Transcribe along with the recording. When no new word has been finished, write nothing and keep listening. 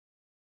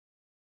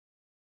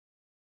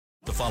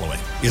The following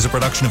is a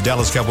production of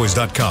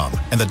DallasCowboys.com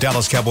and the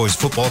Dallas Cowboys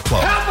Football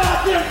Club. How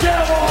about them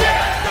Cowboys?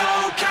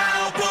 Go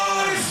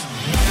Cowboys!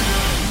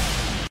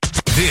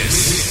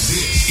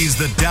 This is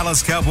the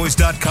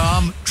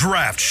DallasCowboys.com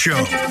Draft Show.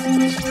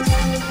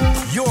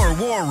 Your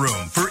war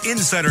room for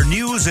insider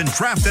news and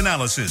draft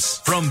analysis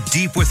from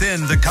deep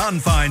within the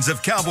confines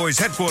of Cowboys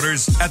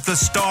headquarters at the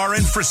Star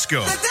in Frisco.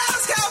 The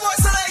Dallas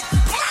Cowboys select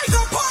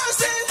Michael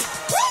Parsons.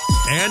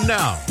 And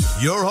now,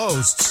 your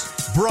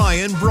hosts,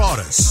 Brian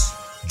Broaddus,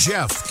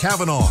 Jeff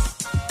Kavanaugh,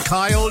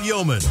 Kyle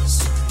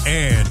Yeomans,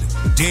 and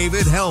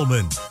David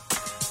Hellman.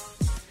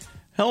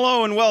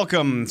 Hello and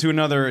welcome to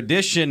another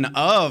edition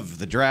of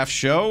the Draft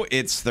Show.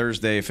 It's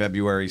Thursday,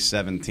 February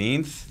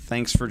 17th.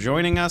 Thanks for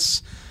joining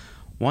us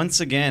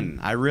once again.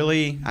 I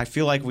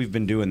feel like we've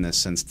been doing this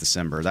since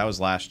December. That was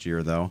last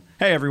year, though.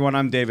 Hey, everyone,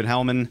 I'm David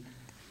Hellman.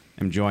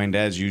 I'm joined,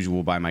 as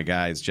usual, by my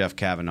guys, Jeff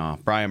Kavanaugh,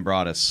 Brian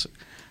Broaddus,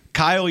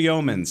 Kyle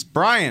Yeomans.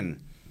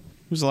 Brian,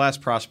 who's the last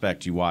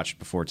prospect you watched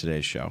before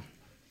today's show?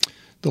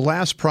 The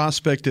last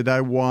prospect that I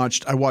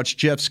watched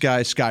Jeff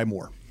Sky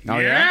Moore. Oh,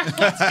 yeah?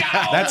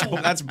 Let's go.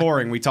 That's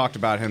boring. We talked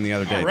about him the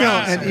other day. Right. No,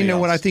 and you know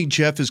what? I think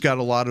Jeff has got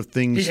a lot of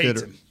things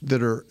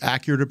that are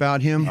accurate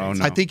about him. Oh,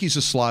 no. I think he's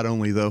a slot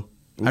only, though.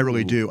 Ooh. I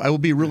really do. I will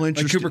be real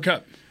interested. Like Cooper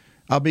Kupp.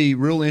 I'll be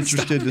real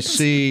interested to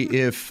see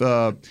if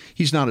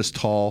he's not as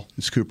tall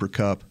as Cooper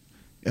Kupp.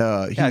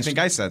 I think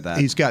I said that.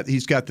 He's got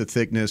the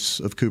thickness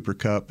of Cooper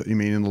Kupp. I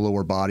mean, in the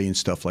lower body and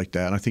stuff like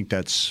that. And I think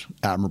that's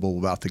admirable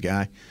about the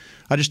guy.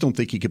 I just don't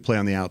think he could play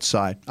on the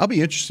outside. I'll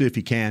be interested if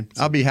he can.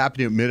 I'll be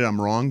happy to admit it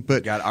I'm wrong.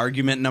 But got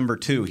argument number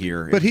 2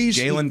 here. But he's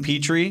Jalen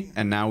Petrie,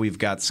 and now we've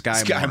got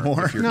Sky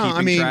Moore. If you're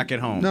keeping track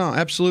at home. No,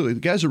 absolutely. The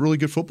guy's a really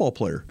good football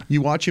player.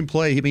 You watch him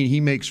play. I mean, he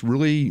makes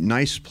really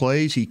nice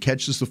plays. He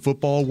catches the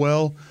football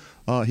well.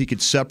 He could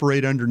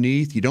separate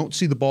underneath. You don't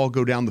see the ball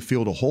go down the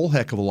field a whole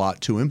heck of a lot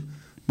to him.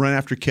 Run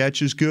after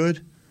catch is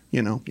good.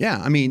 You know,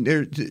 yeah. I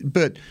mean,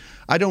 but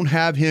I don't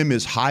have him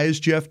as high as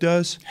Jeff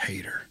does.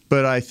 Hater.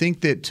 But I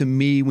think that, to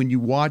me, when you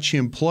watch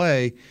him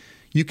play,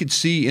 you could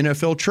see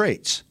NFL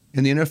traits.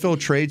 And the NFL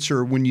traits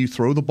are when you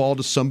throw the ball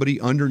to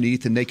somebody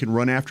underneath and they can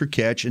run after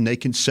catch and they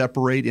can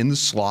separate in the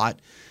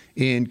slot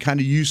and kind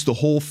of use the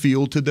whole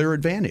field to their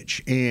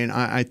advantage. And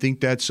I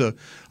think is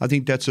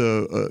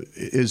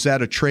that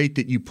a trait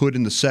that you put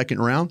in the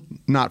second round?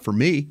 Not for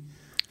me.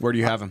 Where do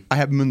you have him? I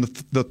have him in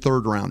the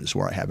third round is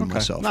where I have him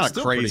myself. Not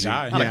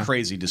a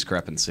crazy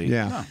discrepancy.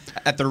 Yeah. No.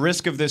 At the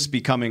risk of this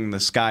becoming the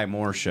Sky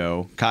Moore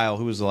show, Kyle,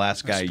 who was the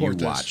last guy you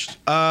watched?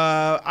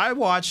 I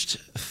watched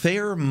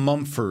Thayer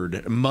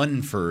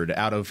Munford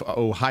out of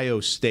Ohio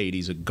State.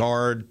 He's a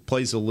guard,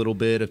 plays a little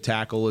bit of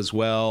tackle as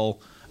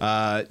well.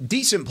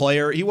 Decent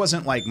player. He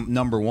wasn't like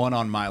number 1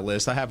 on my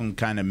list. I have him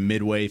kind of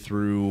midway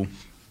through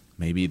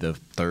maybe the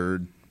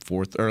third,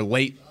 fourth, or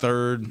late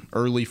third,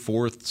 early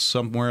fourth,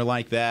 somewhere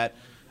like that.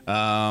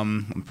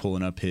 I'm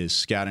pulling up his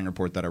scouting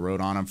report that I wrote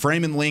on him.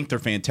 Frame and length are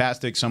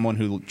fantastic. Someone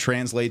who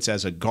translates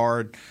as a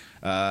guard.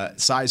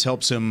 Size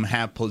helps him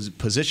have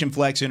position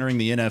flex entering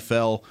the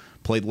NFL.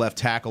 Played left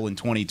tackle in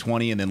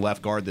 2020 and then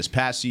left guard this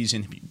past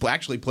season. He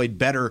actually played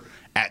better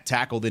at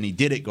tackle than he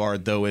did at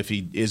guard, though. If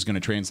he is going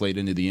to translate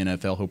into the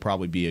NFL, he'll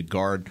probably be a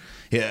guard.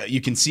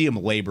 You can see him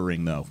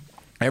laboring, though.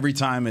 Every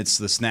time it's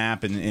the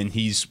snap and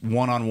he's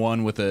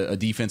one-on-one with a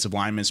defensive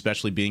lineman,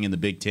 especially being in the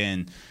Big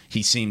Ten,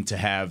 he seemed to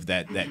have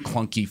that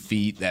clunky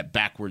feet, that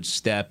backward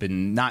step,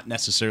 and not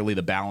necessarily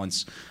the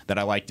balance that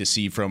I like to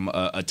see from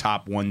a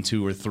top 1,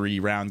 2, or 3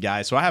 round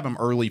guy. So I have him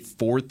early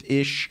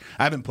 4th-ish.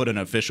 I haven't put an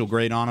official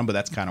grade on him, but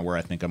that's kind of where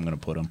I think I'm going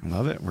to put him. I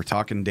love it. We're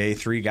talking day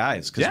 3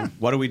 guys. Yeah.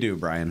 What do we do,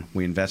 Brian?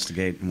 We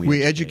investigate and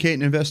we educate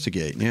and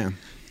investigate, yeah.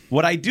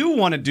 What I do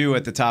want to do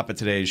at the top of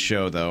today's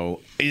show,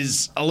 though,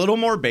 is a little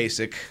more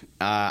basic.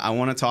 I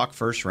want to talk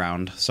first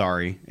round.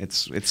 Sorry,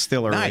 it's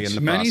still early in the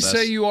Many process.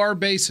 say you are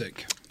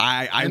basic,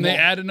 and they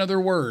add another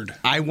word.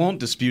 I won't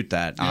dispute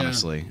that,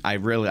 honestly. Yeah. I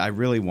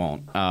really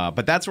won't.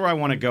 But that's where I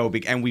want to go,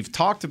 and we've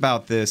talked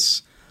about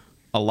this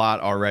a lot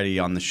already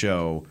on the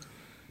show.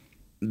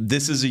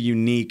 This is a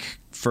unique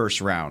first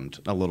round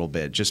a little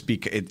bit, just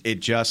because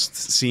it just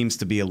seems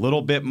to be a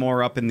little bit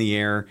more up in the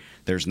air.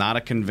 There's not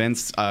a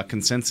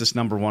consensus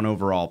number 1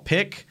 overall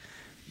pick.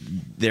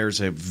 There's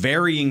a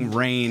varying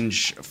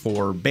range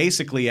for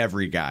basically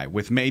every guy,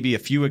 with maybe a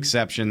few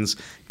exceptions: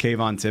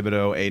 Kayvon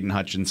Thibodeau, Aiden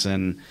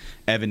Hutchinson,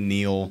 Evan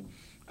Neal.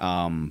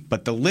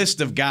 But the list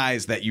of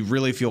guys that you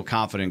really feel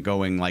confident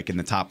going like in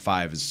the top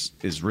 5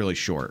 is really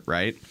short,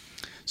 right?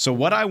 So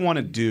what I want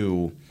to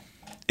do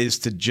is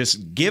to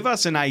just give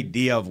us an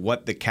idea of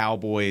what the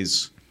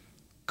Cowboys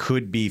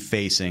could be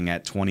facing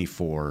at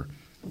 24.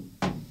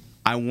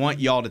 I want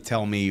y'all to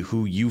tell me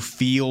who you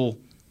feel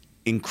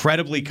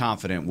incredibly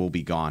confident will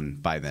be gone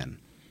by then,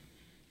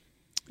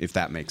 if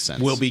that makes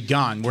sense. Will be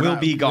gone.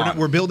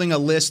 We're building a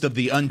list of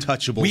the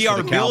untouchables. We are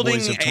for the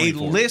Cowboys building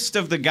a list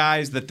of the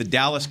guys that the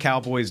Dallas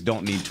Cowboys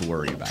don't need to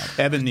worry about.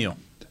 Evan Neal.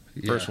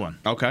 First one.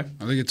 Okay.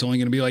 I think it's only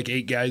going to be like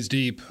 8 guys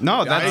deep.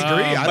 No, that's I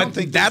agree. I don't but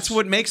think that's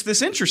what makes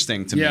this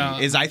interesting to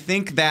me. Is I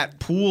think that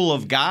pool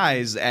of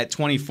guys at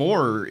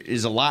 24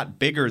 is a lot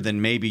bigger than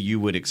maybe you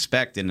would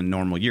expect in a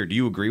normal year. Do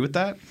you agree with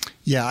that?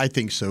 Yeah, I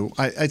think so.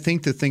 I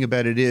think the thing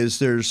about it is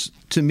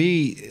to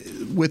me,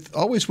 with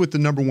the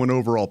number 1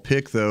 overall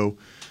pick, though,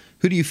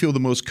 who do you feel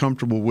the most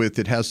comfortable with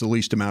that has the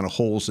least amount of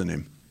holes in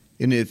him?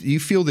 And if you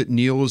feel that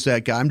Neal is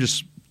that guy, I'm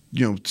just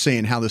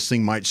saying how this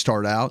thing might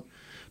start out.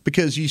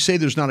 Because you say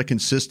there's not a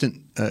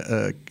consistent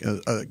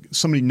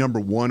somebody number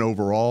 1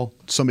 overall,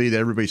 somebody that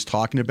everybody's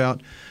talking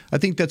about. I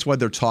think that's why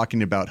they're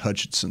talking about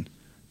Hutchinson,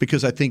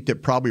 because I think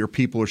that probably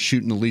people are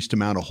shooting the least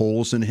amount of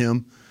holes in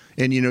him.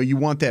 And, you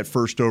want that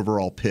first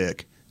overall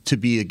pick to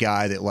be a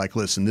guy that, like,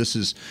 listen, this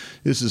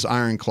is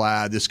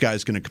ironclad. This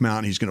guy's going to come out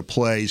and he's going to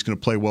play. He's going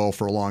to play well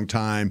for a long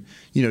time.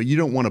 You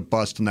don't want to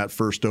bust on that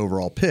first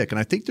overall pick. And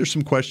I think there's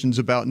some questions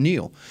about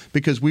Neal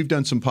because we've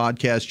done some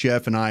podcasts,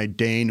 Jeff and I,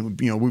 Dane,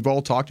 we've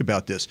all talked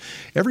about this.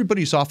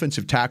 Everybody's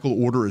offensive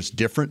tackle order is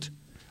different.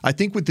 I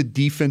think with the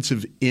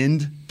defensive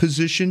end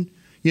position,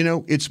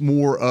 it's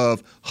more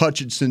of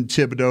Hutchinson,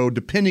 Thibodeau,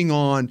 depending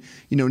on,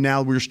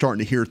 now we're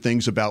starting to hear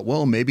things about,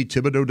 well, maybe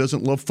Thibodeau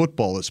doesn't love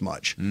football as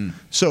much.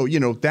 So,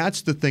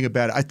 that's the thing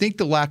about it. I think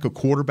the lack of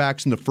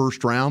quarterbacks in the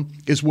first round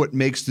is what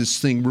makes this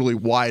thing really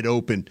wide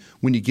open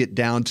when you get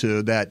down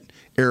to that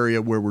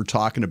area where we're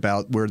talking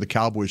about where the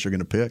Cowboys are going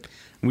to pick.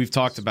 We've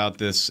talked about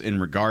this in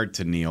regard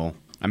to Neal.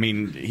 I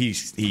mean, he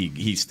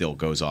still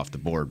goes off the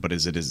board, but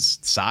is it his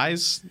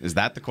size? Is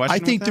that the question? I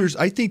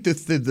think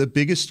the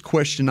biggest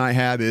question I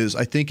have is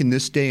I think in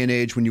this day and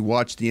age when you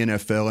watch the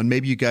NFL, and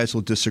maybe you guys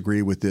will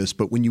disagree with this,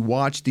 but when you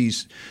watch the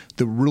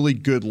really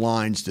good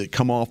lines that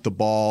come off the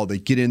ball, they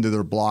get into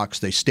their blocks,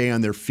 they stay on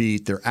their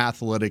feet, they're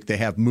athletic, they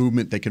have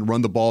movement, they can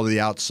run the ball to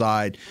the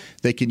outside,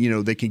 they can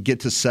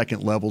get to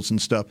second levels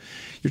and stuff.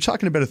 You're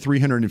talking about a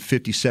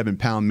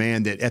 357-pound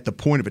man that at the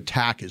point of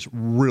attack is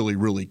really,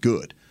 really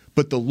good.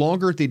 But the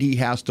longer that he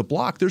has to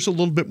block, there's a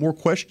little bit more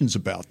questions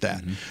about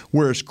that.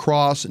 Whereas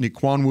Cross and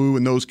Ekwonu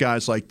and those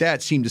guys like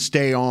that seem to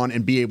stay on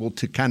and be able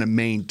to kind of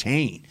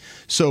maintain.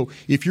 So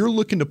if you're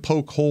looking to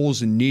poke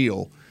holes in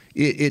Neal,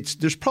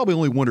 there's probably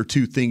only 1 or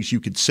 2 things you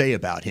could say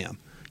about him,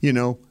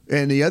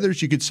 And the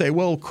others you could say,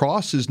 well,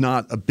 Cross is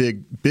not a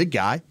big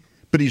guy,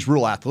 but he's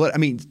real athletic. I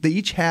mean, they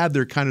each have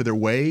their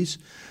ways.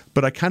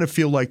 But I kind of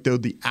feel like, though,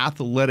 the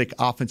athletic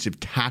offensive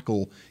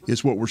tackle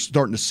is what we're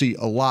starting to see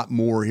a lot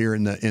more here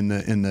in the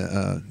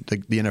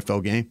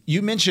NFL game.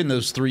 You mentioned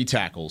those 3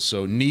 tackles,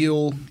 so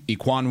Neal,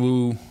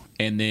 Ekwonu,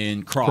 and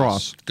then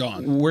Cross.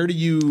 Gone. Where do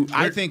you?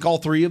 I think all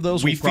 3 of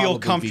those. We will feel probably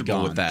comfortable be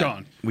gone. with that.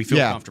 Gone. We feel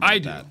comfortable I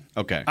with do. that.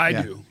 Okay. I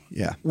do.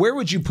 Yeah. Where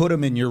would you put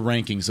them in your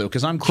rankings, though?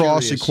 Because I'm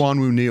Cross, curious.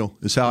 Ekwonu, Neal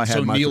is how I had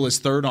so my. Neal is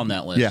 3rd on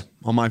that list. Yeah,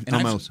 on my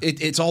And list.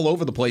 it's all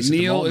over the place.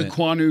 Neal, at the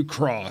moment. Ekwonu,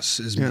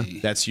 Cross is me.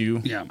 That's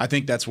you. Yeah. I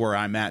think that's where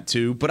I'm at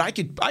too. But I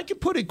could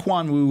put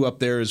Ekwonu up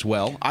there as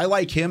well. I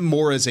like him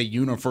more as a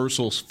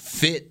universal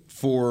fit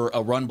for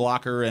a run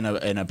blocker and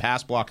a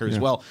pass blocker as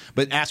well.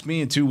 But ask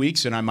me in 2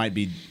 weeks, and I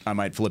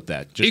might flip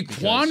that.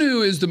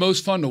 Ekwonu is the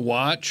most fun to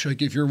watch.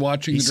 Like if you're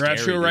watching the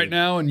draft show right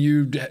now and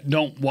you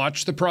don't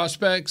watch the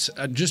prospects,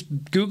 just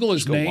Google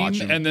his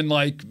name and then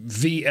like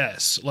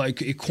VS, like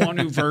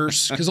Ekwonu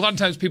verse. Because a lot of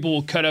times people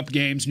will cut up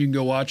games and you can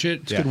go watch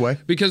it. It's a good way.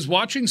 Because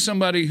watching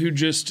somebody who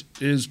just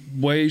is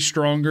way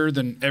stronger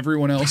than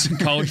everyone else in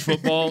college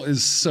football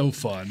is so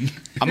fun.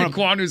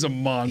 Ekwonu's a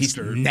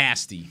monster. He's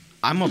nasty.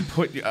 I'm gonna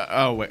put.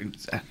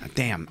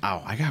 Damn!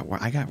 Oh, I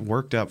got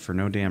worked up for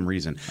no damn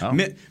reason. Oh.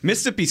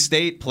 Mississippi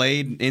State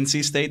played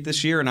NC State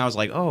this year, and I was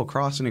like, "Oh,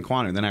 Cross and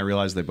Ekwonu." Then I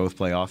realized they both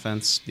play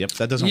offense. Yep,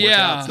 that doesn't work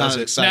out. It's not as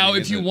exciting. Now,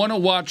 if you want to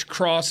watch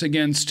Cross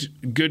against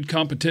good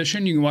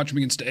competition, you can watch him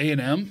against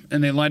A&M,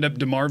 and they lined up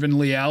DeMarvin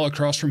Leal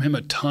across from him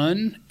a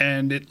ton,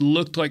 and it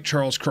looked like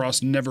Charles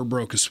Cross never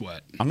broke a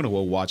sweat. I'm gonna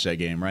go watch that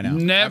game right now.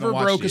 Never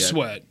broke a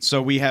sweat.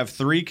 So we have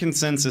 3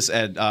 consensus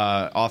at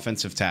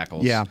offensive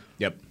tackles. Yeah.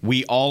 Yep.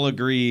 We all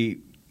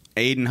agree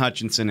Aiden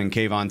Hutchinson and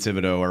Kayvon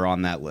Thibodeau are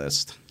on that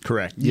list.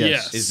 Correct.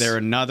 Yes. Is there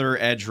another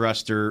edge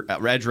rusher,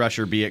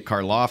 be it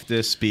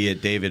Karlaftis, be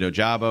it David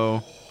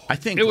Ojabo? I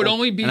think it would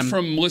only be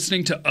from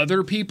listening to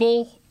other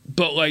people,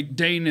 but like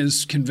Dane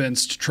is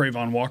convinced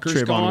Trayvon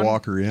Walker's gone. Trayvon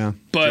Walker, yeah.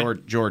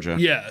 But Georgia.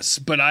 Yes,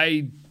 but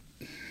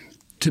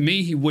to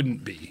me, he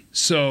wouldn't be.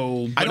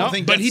 So I don't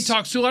think. But he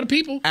talks to a lot of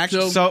people.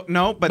 Actually,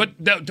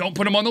 but don't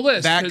put him on the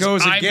list. That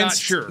goes against I'm not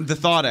sure. the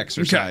thought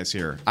exercise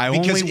here.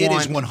 Because it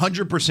is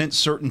 100%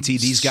 certainty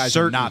these guys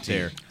are not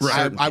there.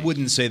 Right. I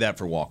wouldn't say that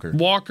for Walker.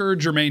 Walker,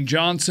 Jermaine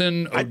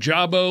Johnson,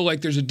 Ojabo,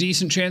 like there's a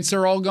decent chance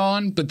they're all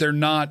gone, but they're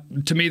not.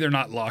 To me, they're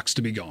not locks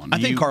to be gone. I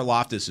think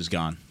Karlaftis is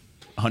gone.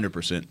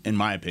 100%, in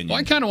my opinion. Well,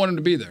 I kind of want him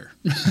to be there.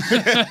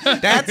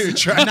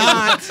 That's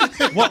not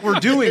what we're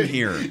doing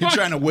here. You're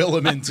trying to will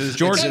him into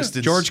existence.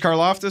 George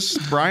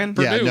Karlaftis, Brian.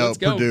 Yeah, no, let's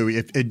go.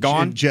 Purdue.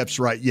 Gone? Jeff's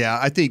right. Yeah,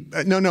 I think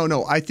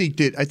no. I think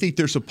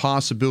there's a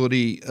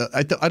possibility.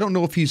 I don't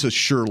know if he's a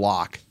sure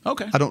lock.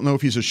 Okay. I don't know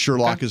if he's a sure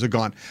lock as a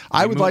gone.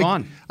 I would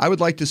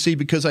like to see,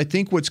 because I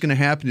think what's going to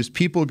happen is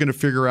people are going to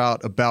figure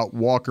out about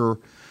Walker,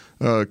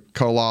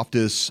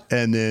 Karlaftis,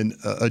 and then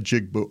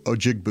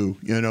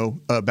Ojigbo,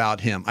 about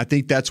him. I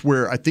think that's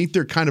where I think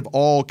they're kind of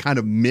all kind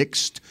of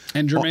mixed.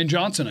 And Jermaine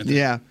Johnson, I think.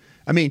 Yeah.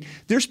 I mean,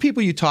 there's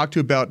people you talk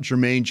to about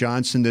Jermaine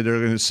Johnson that are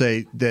going to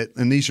say that,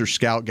 and these are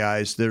scout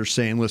guys that are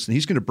saying, listen,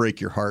 he's going to break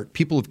your heart.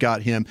 People have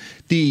got him.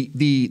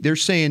 They're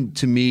saying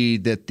to me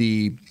that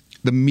the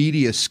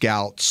media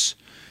scouts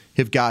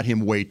have got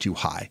him way too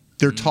high.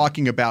 They're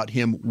talking about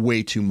him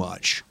way too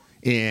much.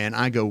 And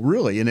I go,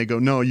 really? And they go,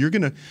 no, you're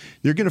gonna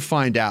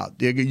find out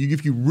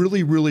if you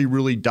really, really,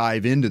 really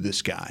dive into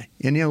this guy.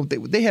 And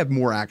they have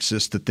more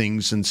access to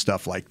things and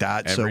stuff like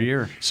that every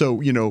year.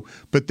 So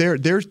but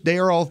they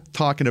are all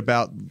talking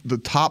about the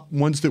top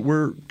ones that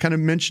we're kind of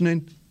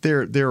mentioning.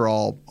 They're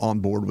all on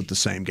board with the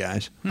same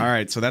guys. All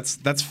right, so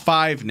that's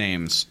 5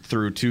 names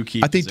through 2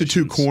 key. I think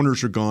positions. the 2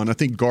 corners are gone. I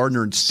think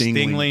Gardner and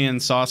Stingley. Stingley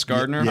and Sauce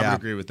Gardner. Yeah. I would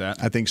agree with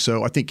that. I think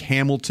so. I think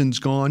Hamilton's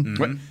gone.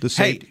 Mm-hmm. The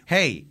safety.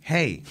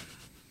 Hey.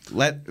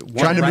 Trying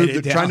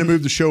to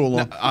move the show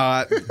along.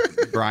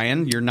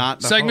 Brian, you're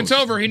not the Segment's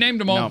host. over. He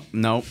named them all.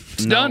 No.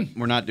 It's done.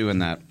 We're not doing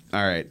that.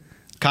 All right.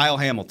 Kyle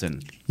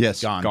Hamilton.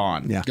 Yes.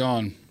 Gone. Yeah.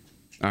 Gone.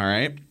 All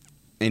right.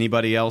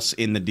 Anybody else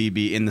in the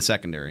DB in the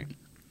secondary?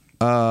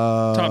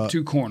 Top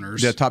 2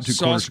 corners. Yeah, top 2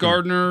 corners. Sauce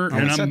Gardner. Oh,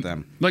 and we said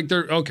them. Like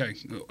they're okay.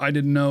 I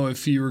didn't know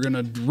if you were going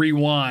to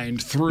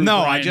rewind through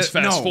No, Brian's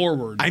fast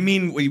forward. I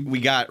mean,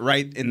 we got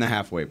right in the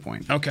halfway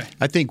point. Okay.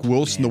 I think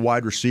Wilson, the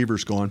wide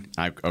receiver's gone.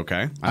 I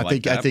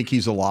think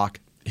he's a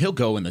lock. He'll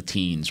go in the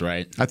teens,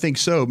 right? I think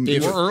so.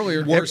 Or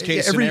earlier. Worst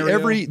case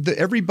scenario.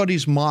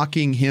 Everybody's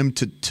mocking him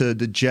to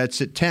the Jets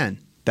at 10.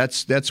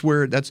 That's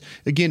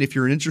again, if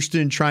you're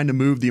interested in trying to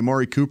move the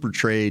Amari Cooper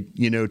trade,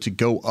 to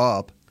go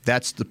up,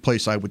 that's the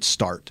place I would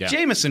start. Yeah.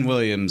 Jamison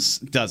Williams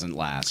doesn't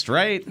last,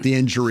 right? The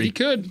injury. He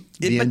could.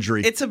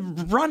 Injury. It's a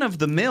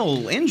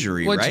run-of-the-mill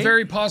injury, Well, right? it's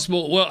very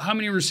possible. Well, how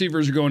many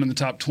receivers are going in the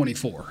top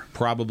 24?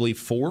 Probably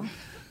 4.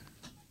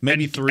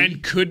 Maybe 3.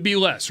 And could be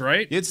less,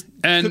 right?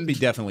 Could be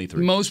definitely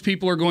 3. Most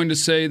people are going to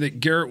say that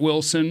Garrett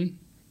Wilson,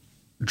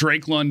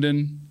 Drake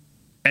London,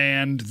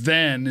 and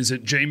then is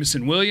it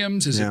Jamison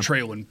Williams? Is it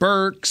Treylon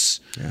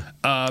Burks?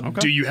 Yeah.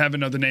 Do you have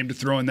another name to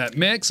throw in that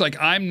mix? Like,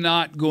 I'm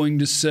not going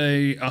to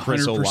say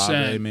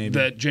 100%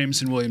 that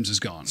Jamison Williams is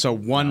gone. So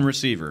one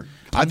receiver.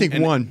 I think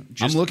one.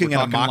 I'm looking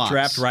at a mock locks.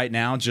 draft right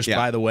now,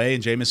 by the way,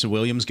 and Jamison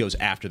Williams goes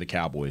after the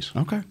Cowboys.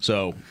 Okay.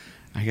 So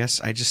I guess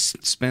I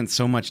just spent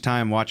so much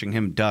time watching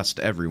him dust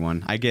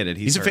everyone. I get it.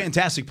 he's a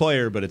fantastic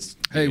player, but it's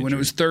when it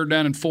was 3rd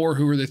down and 4,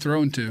 who were they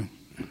throwing to?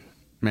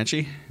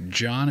 Mechie?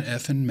 John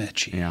effing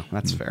Mechie. Yeah,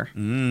 that's fair.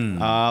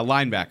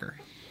 Linebacker.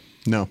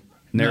 No.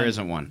 There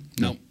isn't one.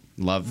 No.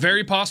 Love.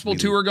 Very possible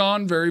 2 are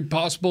gone. Very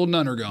possible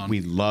none are gone.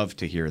 We love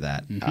to hear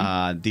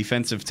that.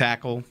 Defensive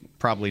tackle,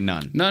 probably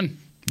none. None.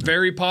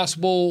 Very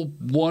possible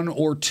 1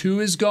 or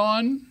 2 is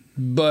gone,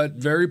 but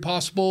very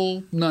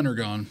possible none are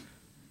gone.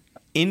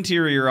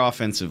 Interior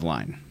offensive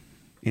line.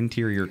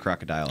 Interior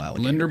crocodile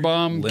alligator.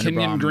 Linderbaum,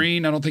 Kenyon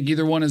Green. I don't think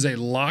either one is a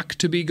lock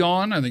to be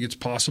gone. I think it's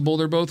possible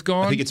they're both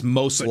gone. I think it's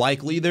most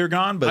likely they're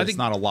gone, but it's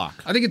not a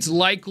lock. I think it's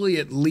likely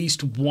at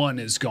least one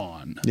is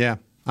gone. Yeah.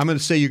 I'm going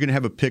to say you're going to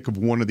have a pick of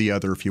one or the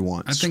other if you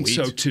want. I think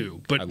so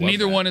too, but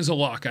neither one is a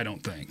lock, I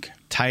don't think.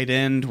 Tight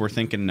end, we're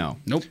thinking no.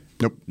 Nope.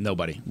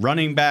 Nobody.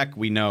 Running back,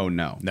 we know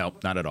no.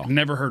 Nope, not at all.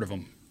 Never heard of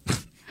him.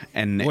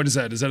 And what is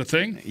that? Is that a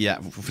thing? Yeah.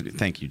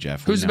 Thank you,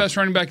 Jeff. Who's the best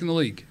running back in the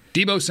league?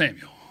 Deebo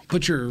Samuel.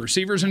 Put your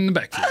receivers in the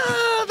backfield.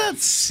 That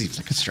seems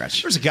like a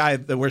stretch. There's a guy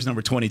that wears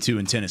number 22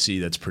 in Tennessee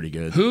that's pretty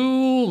good.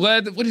 Who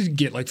led? What did he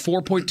get? Like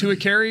 4.2 a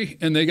carry,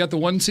 and they got the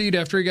 1 seed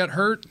after he got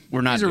hurt.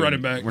 He's a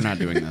running back. We're not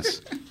doing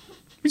this.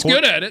 He's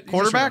good at it.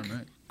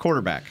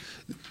 Quarterback.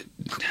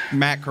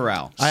 Matt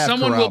Corral.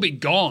 Someone will be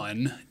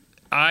gone.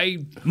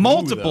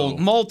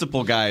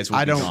 Multiple guys.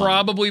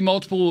 Probably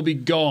multiple will be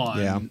gone.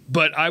 Yeah.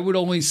 But I would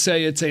only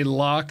say it's a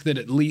lock that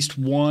at least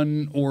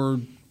 1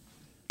 or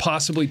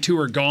possibly 2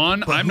 are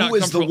gone. But who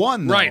is the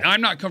one, though? Right.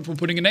 I'm not comfortable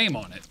putting a name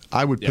on it.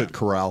 I would put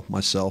Corral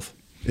myself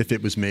if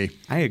it was me.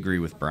 I agree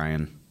with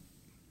Brian.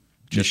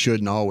 You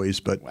shouldn't always,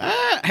 but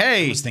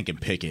hey, I was thinking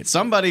Pickett.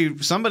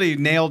 Somebody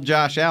nailed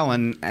Josh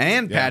Allen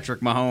and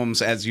Patrick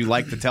Mahomes, as you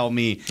like to tell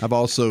me. I've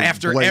also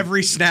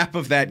every snap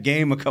of that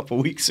game a couple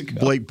weeks ago.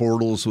 Blake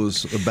Bortles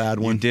was a bad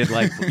one.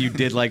 You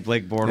did like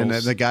Blake Bortles. And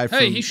the guy from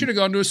he should have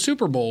gone to a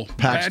Super Bowl.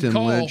 Paxton Bad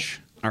call. Lynch.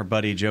 Our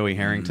buddy Joey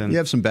Harrington. You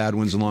have some bad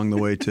ones along the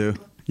way too.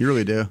 You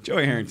really do.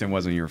 Joey Harrington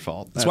wasn't your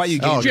fault. That's why you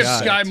Did you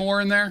have Sky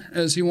Moore in there,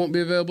 as he won't be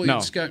available?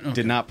 No,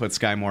 did not put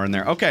Sky Moore in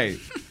there. Okay,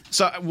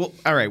 So,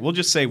 all right, we'll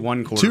just say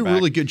one quarterback. Two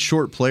really good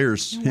short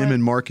players, him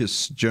and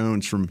Marcus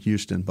Jones from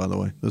Houston, by the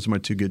way. Those are my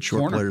two good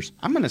short players.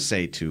 I'm going to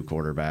say two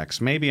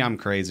quarterbacks. Maybe I'm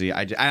crazy.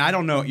 I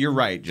don't know. You're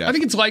right, Jeff. I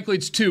think it's likely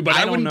it's two, but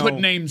I wouldn't put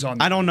names on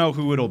them. I don't know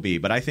who it'll be,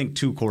 but I think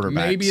two quarterbacks.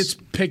 Maybe it's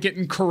Pickett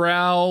and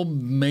Corral.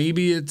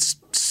 Maybe it's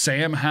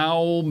Sam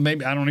Howell.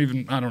 Maybe I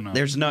don't know.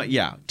 There's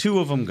two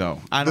of them go.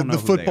 I don't know. The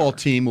football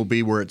team will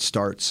be where it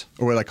starts,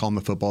 or what I call them,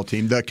 the football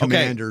team. The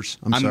Commanders.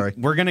 Okay. I'm sorry.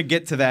 We're going to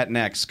get to that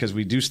next because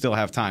we do still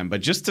have time.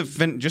 But just to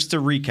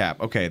recap,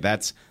 okay,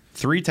 that's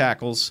 3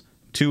 tackles,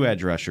 2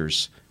 edge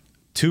rushers,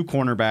 2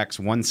 cornerbacks,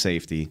 1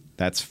 safety.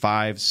 That's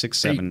 5, 6,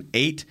 7,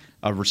 8.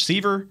 A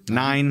receiver,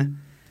 9,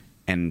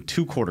 and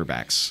 2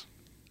 quarterbacks.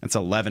 That's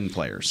 11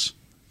 players.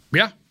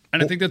 Yeah.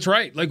 And I think that's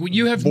right. Like,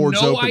 you have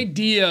no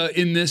idea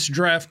in this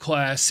draft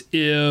class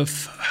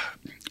if,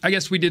 I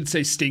guess we did say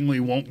Stingley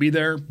won't be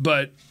there,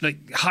 but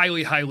like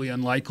highly, highly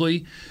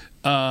unlikely.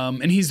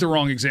 And he's the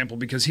wrong example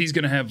because he's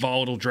going to have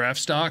volatile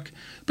draft stock.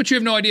 But you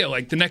have no idea.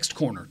 Like the next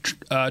corner,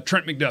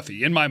 Trent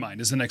McDuffie, in my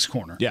mind, is the next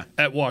corner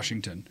at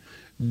Washington.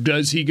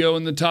 Does he go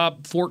in the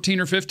top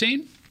 14 or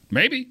 15?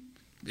 Maybe.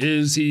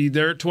 Is he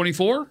there at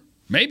 24?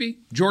 Maybe.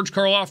 George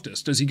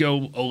Karlaftis, does he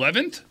go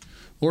 11th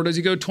or does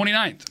he go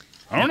 29th?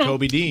 I don't know.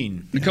 Nakobe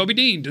Dean. Nakobe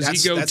Dean. Does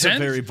he go 10th? That's a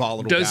very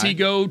volatile Does guy. he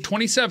go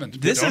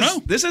 27th?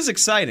 This is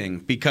exciting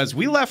because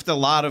we left a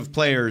lot of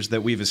players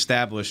that we've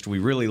established we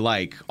really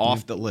like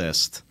off the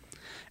list.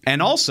 And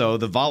also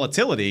the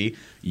volatility,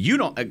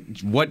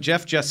 what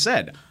Jeff just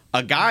said,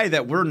 a guy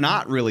that we're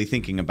not really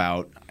thinking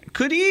about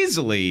could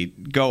easily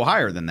go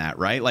higher than that,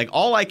 right? Like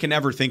all I can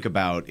ever think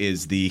about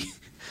is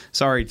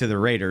sorry to the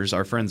Raiders,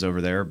 our friends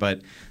over there, but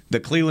the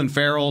Cleveland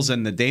Farrells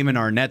and the Damon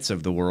Arnett's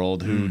of the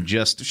world who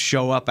just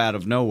show up out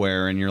of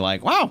nowhere and you're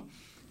like, wow,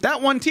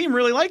 that one team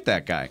really liked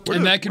that guy.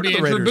 And that could be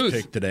Andrew Booth.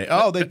 Pick today?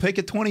 Oh, they pick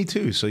at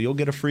 22, so you'll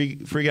get a free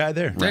guy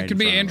there. That could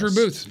be Andrew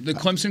Booth, the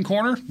Clemson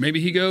corner. Maybe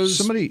he goes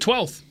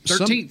 12th,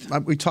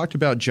 13th. We talked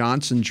about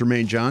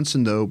Jermaine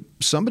Johnson, though.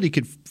 Somebody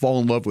could fall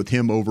in love with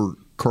him over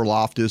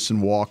Karlaftis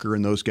and Walker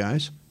and those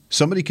guys.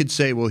 Somebody could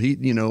say, well, it's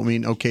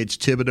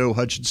Thibodeau,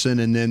 Hutchinson,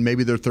 and then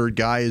maybe their third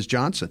guy is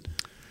Johnson.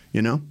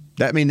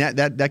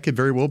 That could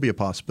very well be a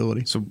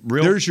possibility. So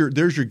there's your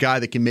guy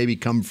that can maybe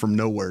come from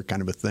nowhere,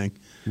 kind of a thing.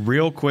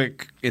 Real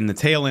quick, in the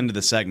tail end of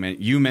the segment,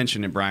 you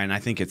mentioned it, Brian. I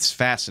think it's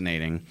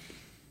fascinating.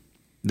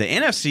 The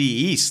NFC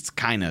East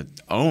kind of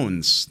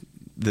owns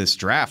this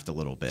draft a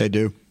little bit. They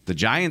do. The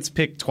Giants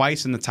picked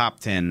twice in the top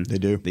 10. They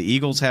do. The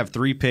Eagles have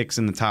 3 picks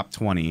in the top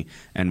 20,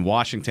 and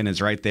Washington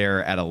is right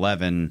there at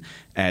 11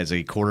 as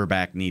a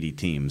quarterback-needy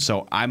team.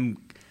 So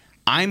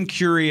I'm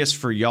curious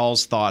for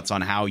y'all's thoughts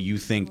on how you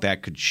think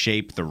that could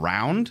shape the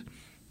round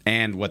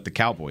and what the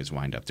Cowboys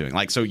wind up doing.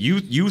 So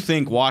you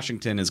think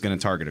Washington is going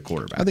to target a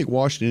quarterback? I think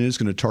Washington is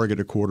going to target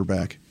a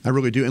quarterback. I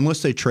really do,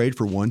 unless they trade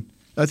for one.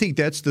 I think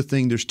that's the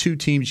thing. There's 2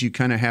 teams you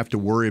kind of have to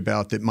worry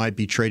about that might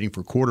be trading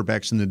for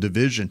quarterbacks in the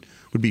division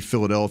would be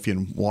Philadelphia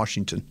and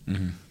Washington.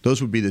 Mm-hmm.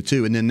 Those would be the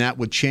 2. And then that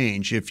would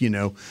change if,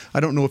 I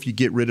don't know if you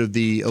get rid of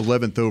the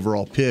 11th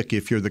overall pick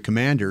if you're the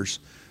Commanders.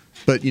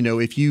 But,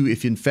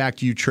 if in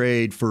fact you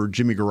trade for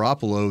Jimmy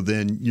Garoppolo,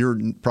 then you're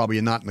probably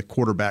not in the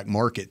quarterback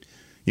market.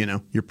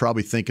 You're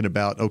probably thinking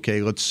about,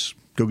 okay, let's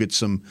go get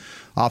some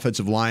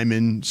offensive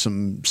linemen,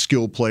 some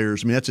skilled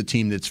players. I mean, that's a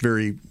team that's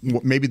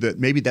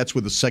maybe that's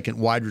where the second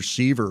wide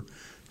receiver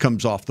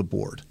comes off the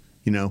board.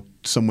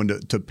 Someone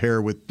to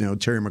pair with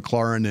Terry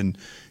McLaurin and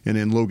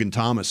then Logan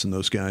Thomas and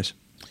those guys.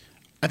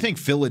 I think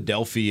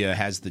Philadelphia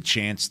has the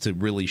chance to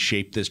really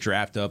shape this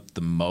draft up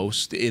the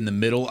most in the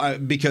middle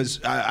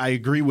because I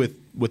agree with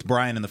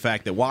Brian in the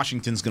fact that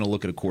Washington's going to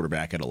look at a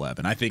quarterback at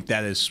 11. I think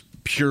that is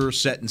pure,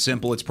 set and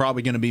simple. It's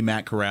probably going to be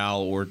Matt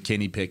Corral or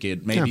Kenny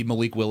Pickett, maybe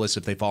Malik Willis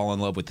if they fall in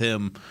love with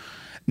him.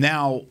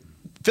 Now,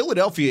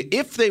 Philadelphia,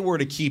 if they were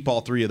to keep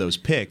all 3 of those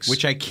picks,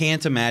 which I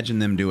can't imagine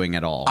them doing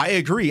at all. I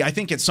agree. I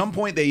think at some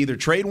point they either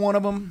trade one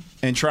of them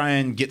and try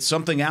and get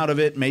something out of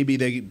it. Maybe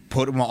they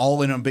put them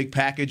all in a big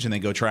package and they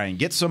go try and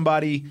get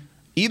somebody.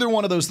 Either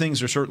one of those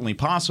things are certainly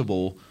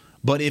possible.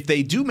 But if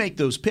they do make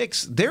those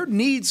picks, their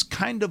needs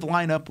kind of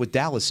line up with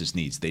Dallas's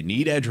needs. They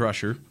need edge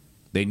rusher.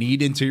 They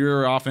need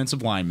interior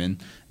offensive linemen.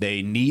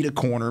 They need a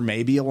corner,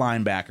 maybe a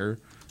linebacker.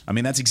 I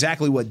mean, that's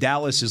exactly what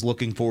Dallas is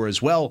looking for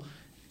as well.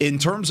 In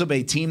terms of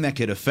a team that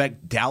could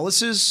affect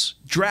Dallas's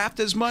draft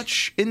as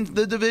much in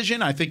the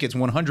division, I think it's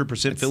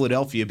 100%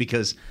 Philadelphia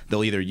because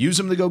they'll either use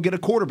them to go get a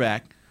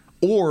quarterback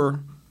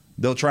or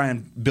they'll try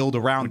and build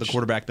around the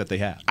quarterback that they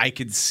have. I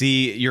could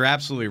see, you're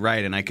absolutely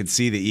right, and I could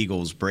see the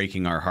Eagles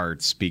breaking our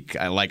hearts.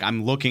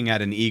 I'm looking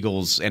at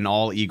an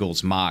all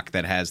Eagles mock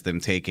that has them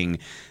taking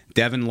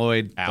Devin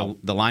Lloyd,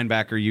 the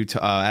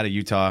linebacker out of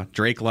Utah,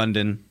 Drake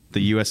London,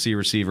 the USC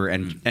receiver,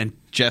 and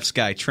Jeff's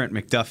guy Trent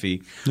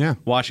McDuffie. Yeah,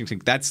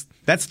 Washington.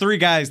 That's 3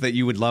 guys that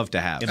you would love to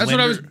have. That's what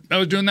I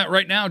was doing that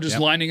right now, just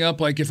lining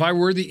up. Like if I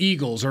were the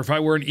Eagles, or if I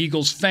were an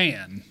Eagles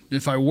fan,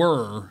 if I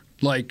were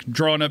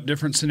drawing up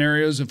different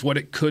scenarios of what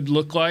it could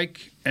look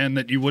like, and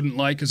that you wouldn't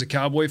like as a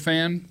Cowboy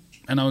fan.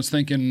 And I was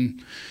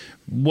thinking,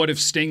 What if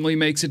Stingley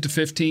makes it to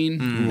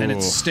 15 and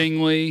it's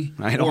Stingley?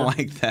 I don't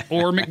like that.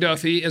 Or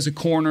McDuffie as a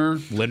corner.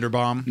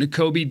 Linderbaum.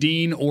 Nakobe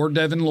Dean or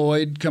Devin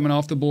Lloyd coming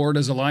off the board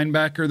as a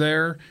linebacker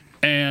there.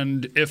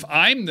 And if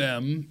I'm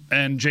them,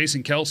 and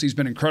Jason Kelce's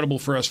been incredible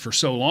for us for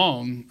so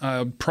long,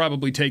 I'd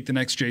probably take the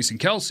next Jason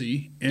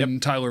Kelce in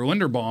Tyler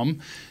Linderbaum.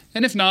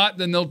 And if not,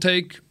 then they'll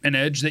take an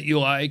edge that you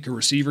like, a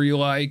receiver you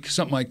like,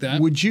 something like that.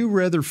 Would you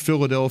rather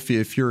Philadelphia,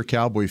 if you're a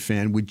Cowboy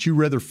fan, would you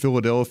rather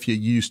Philadelphia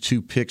use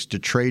 2 picks to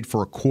trade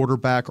for a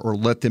quarterback or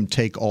let them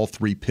take all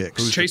 3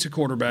 picks? Chase a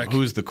quarterback.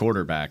 Who's the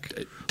quarterback?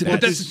 Well,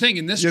 that's the thing.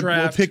 In this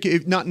draft.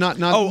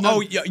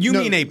 Well, You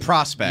mean a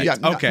prospect? Yeah,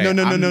 okay. No.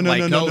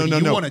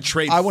 You want to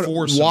trade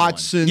for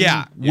Watson,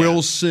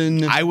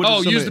 Wilson. I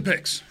would use the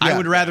picks. I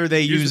would rather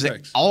they use the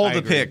picks. all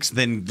the picks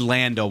than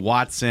land a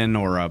Watson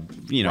or a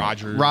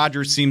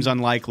Rodgers seems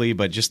unlikely,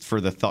 but just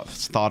for the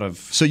thought of.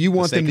 So you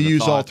want them to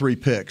use all 3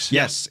 picks?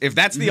 Yes. If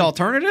that's the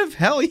alternative,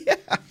 hell yeah.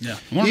 Yeah.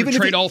 I want to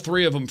trade all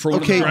 3 of them for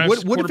one of the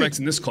quarterbacks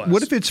in this class.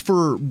 What if it's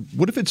for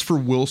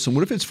Wilson?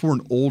 What if it's for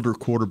an older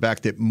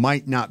quarterback that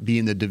might not be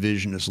in the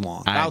division as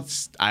long?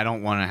 I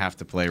don't want to have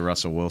to play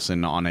Russell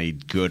Wilson on a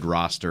good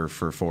roster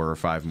for 4 or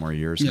 5 more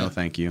years. Yeah. No,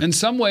 thank you. In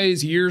some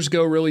ways, years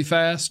go really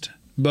fast.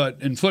 But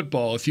in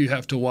football, if you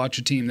have to watch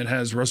a team that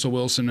has Russell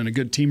Wilson and a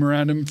good team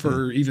around him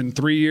for even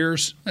 3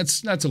 years,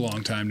 that's a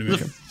long time to me.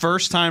 The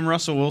first time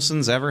Russell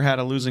Wilson's ever had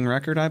a losing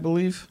record, I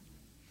believe.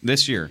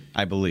 This year,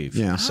 I believe.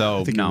 Yeah. So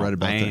I think you're right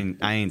about that.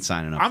 I ain't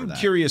signing up for that. I'm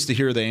curious to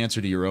hear the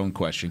answer to your own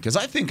question because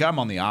I think I'm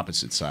on the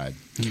opposite side.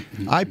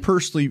 I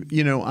personally,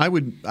 I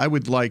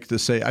would like to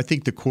say I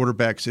think the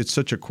quarterbacks. It's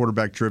such a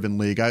quarterback-driven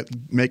league. Let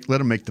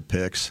them make the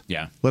picks.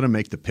 Yeah, let them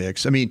make the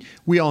picks. I mean,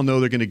 we all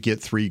know they're going to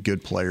get 3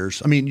 good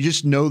players. I mean, you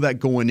just know that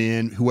going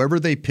in, whoever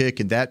they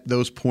pick at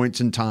those points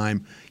in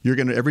time, you're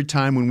going to every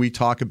time when we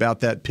talk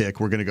about that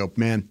pick, we're going to go,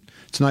 man,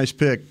 it's a nice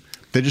pick.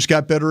 They just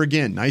got better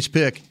again. Nice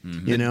pick.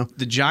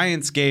 The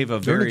Giants gave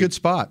they're in a good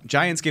spot.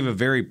 Giants gave a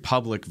very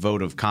public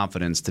vote of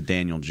confidence to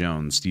Daniel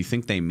Jones. Do you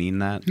think they mean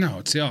that? No,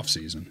 it's the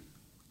offseason.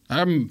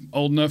 I'm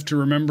old enough to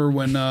remember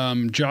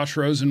when Josh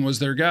Rosen was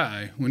their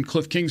guy, when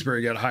Cliff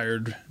Kingsbury got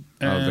hired.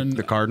 And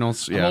the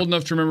Cardinals? Yeah. I'm old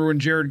enough to remember when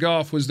Jared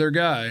Goff was their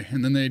guy,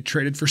 and then they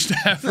traded for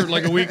Stafford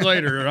like a week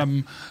later.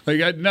 I'm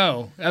like,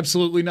 no,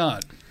 absolutely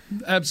not.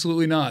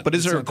 Absolutely not. But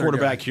is there a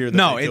quarterback here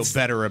that they feel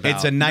better about?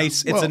 It's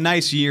a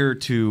nice year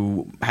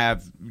to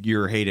have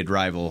your hated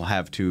rival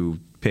have 2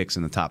 picks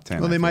in the top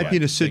 10. Well, they might be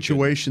in a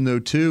situation, though,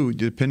 too,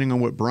 depending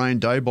on what Brian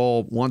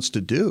Daboll wants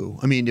to do.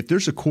 I mean, if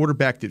there's a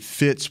quarterback that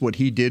fits what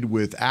he did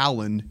with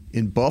Allen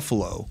in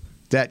Buffalo,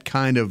 that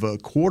kind of a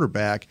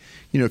quarterback,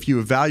 if you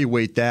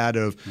evaluate that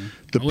of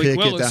the Malik pick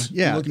Willis,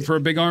 you're looking for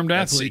a big armed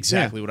athlete. That's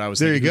exactly what I was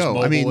there thinking. There you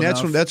go. I mean,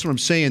 that's what I'm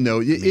saying, though.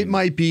 It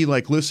might be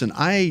like, listen,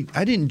 I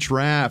didn't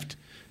draft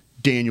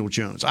Daniel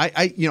Jones.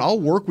 I'll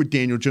work with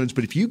Daniel Jones,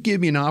 but if you give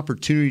me an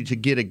opportunity to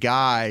get a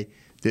guy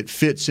that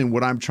fits in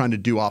what I'm trying to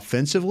do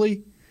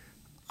offensively,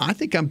 I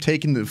think I'm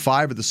taking the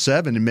 5 or the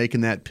 7 and making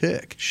that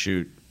pick.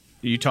 Shoot.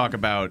 You talk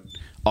about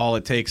all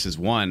it takes is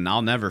 1.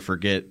 I'll never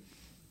forget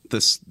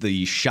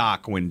the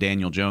shock when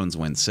Daniel Jones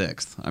went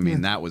 6th. I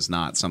mean, that was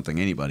not something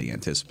anybody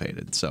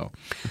anticipated. So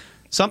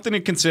something to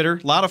consider.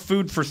 A lot of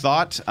food for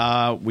thought.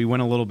 We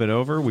went a little bit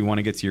over. We want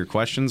to get to your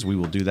questions. We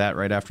will do that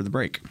right after the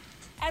break.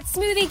 At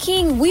Smoothie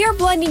King, we are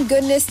blending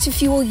goodness to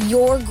fuel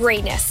your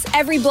greatness.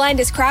 Every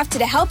blend is crafted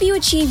to help you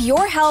achieve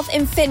your health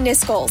and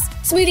fitness goals.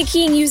 Smoothie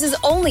King uses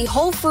only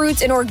whole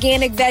fruits and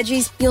organic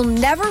veggies. You'll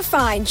never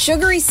find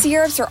sugary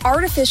syrups or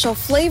artificial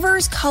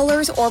flavors,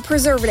 colors, or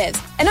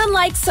preservatives. And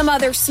unlike some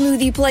other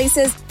smoothie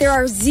places, there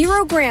are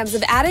 0 grams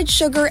of added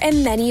sugar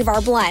in many of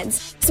our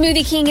blends.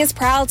 Smoothie King is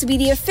proud to be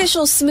the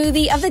official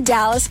smoothie of the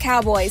Dallas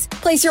Cowboys.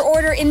 Place your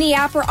order in the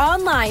app or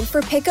online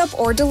for pickup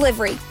or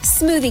delivery.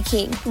 Smoothie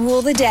King,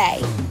 rule the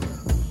day.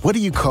 What do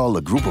you call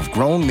a group of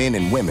grown men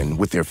and women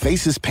with their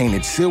faces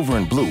painted silver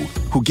and blue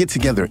who get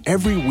together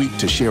every week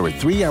to share a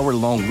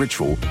 3-hour-long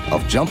ritual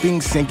of jumping,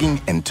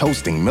 singing, and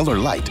toasting Miller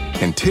Lite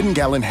in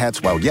 10-gallon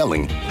hats while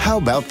yelling, "How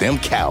about them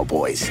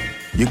Cowboys?"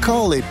 You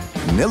call it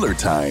Miller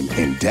Time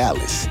in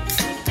Dallas.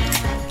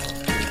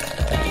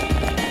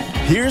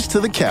 Here's to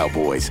the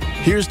Cowboys.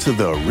 Here's to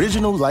the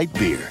original light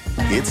beer.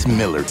 It's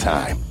Miller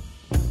Time.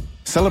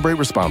 Celebrate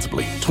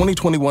responsibly.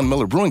 2021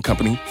 Miller Brewing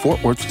Company,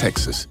 Fort Worth,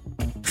 Texas.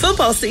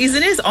 Football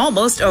season is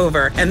almost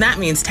over, and that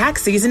means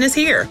tax season is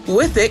here.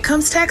 With it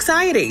comes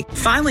Taxiety.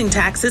 Filing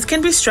taxes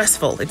can be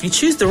stressful if you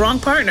choose the wrong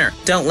partner.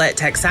 Don't let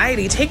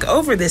Taxiety take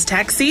over this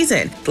tax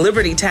season.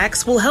 Liberty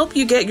Tax will help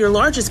you get your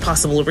largest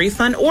possible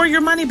refund or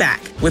your money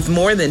back. With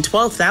more than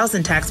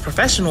 12,000 tax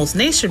professionals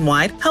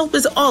nationwide, help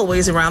is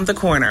always around the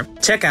corner.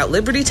 Check out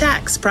Liberty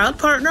Tax, proud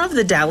partner of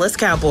the Dallas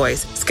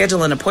Cowboys.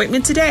 Schedule an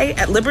appointment today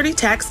at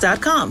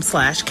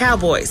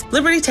libertytax.com/cowboys.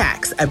 Liberty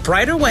Tax, a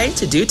brighter way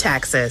to do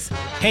taxes.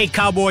 Hey,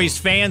 Cowboys Cowboys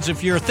fans,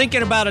 if you're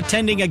thinking about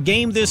attending a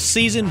game this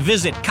season,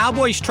 visit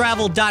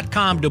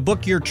cowboystravel.com to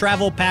book your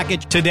travel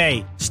package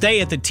today. Stay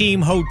at the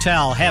team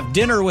hotel, have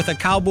dinner with a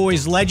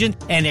Cowboys legend,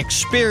 and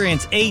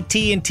experience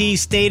AT&T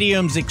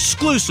Stadium's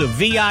exclusive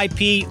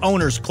VIP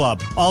Owners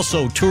Club.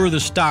 Also, tour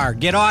the Star,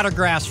 get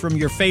autographs from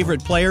your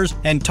favorite players,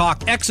 and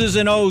talk X's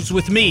and O's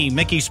with me,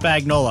 Mickey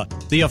Spagnola.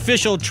 The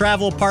official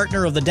travel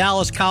partner of the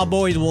Dallas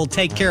Cowboys will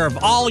take care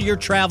of all your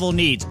travel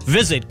needs.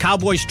 Visit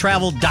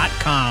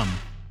cowboystravel.com.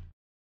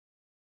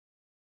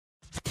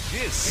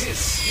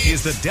 This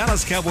is the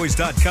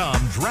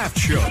DallasCowboys.com Draft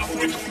Show.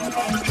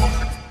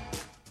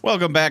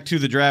 Welcome back to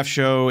the Draft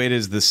Show. It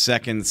is the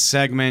second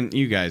segment.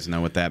 You guys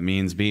know what that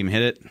means. Beam,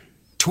 hit it.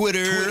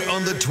 Twitter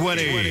on the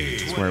 20.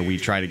 It's where we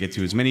try to get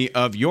to as many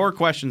of your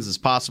questions as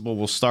possible.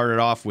 We'll start it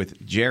off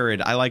with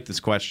Jared. I like this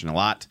question a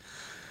lot.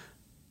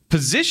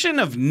 Position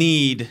of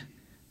need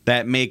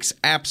that makes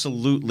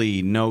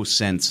absolutely no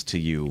sense to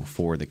you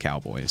for the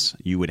Cowboys.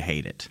 You would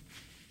hate it.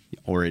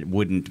 Or it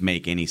wouldn't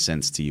make any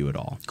sense to you at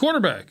all.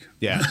 Quarterback.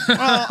 Yeah.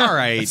 Well, all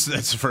right.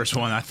 That's the first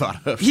one I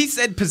thought of. He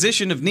said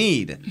position of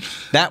need.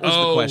 That was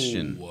the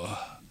question.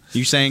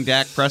 You saying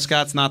Dak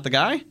Prescott's not the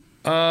guy?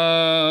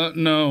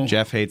 No.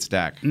 Jeff hates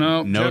Dak.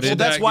 No. Noted. Well,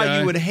 that's why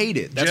you would hate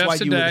it. That's why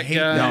you would hate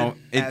it. No,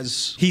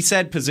 he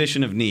said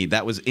position of need.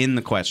 That was in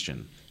the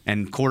question.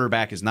 And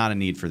quarterback is not a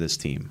need for this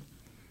team.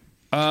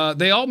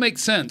 They all make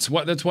sense.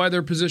 That's why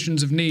they're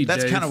positions of need.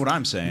 That's Dave. kind of what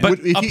I'm saying. But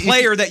a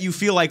player that you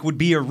feel like would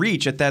be a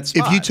reach at that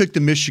spot. If you took the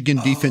Michigan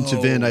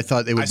defensive end, I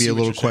thought they would be a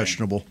little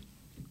questionable.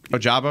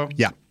 Ojabo?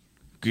 Yeah.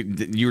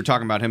 You were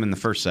talking about him in the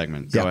first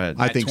segment. Go ahead.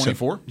 I think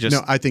 24? So.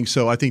 No, I think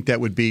so. I think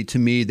that would be, to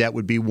me, that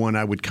would be one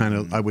I would kind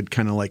of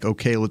like,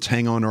 okay, let's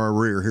hang on our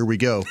rear. Here we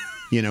go.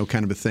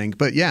 Kind of a thing.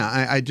 But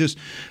yeah, I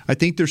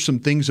think there's some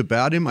things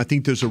about him. I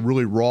think there's a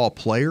really raw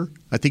player.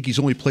 I think he's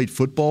only played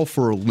football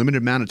for a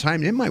limited amount of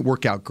time. It might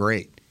work out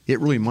great. It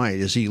really might,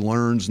 as he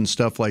learns and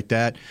stuff like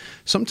that.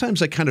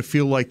 Sometimes I kind of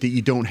feel like that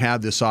you don't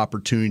have this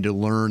opportunity to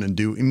learn and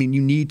do. I mean,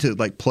 you need to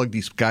like plug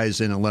these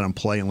guys in and let them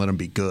play and let them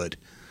be good.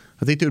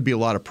 I think there would be a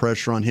lot of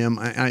pressure on him.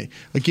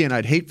 Again,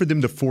 I'd hate for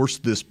them to force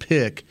this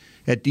pick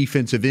at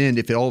defensive end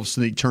if all of a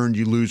sudden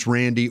you lose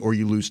Randy or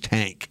you lose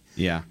Tank.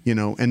 Yeah.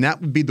 And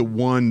that would be the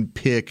one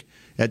pick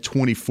at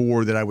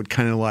 24 that I would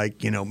kind of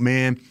like,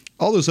 man,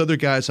 all those other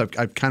guys, I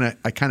kind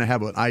of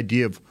have an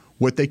idea of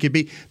what they could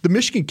be. The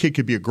Michigan kid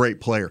could be a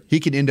great player.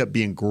 He could end up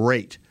being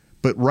great.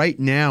 But right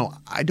now,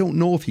 I don't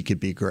know if he could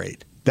be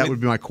great. That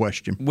would be my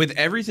question. With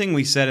everything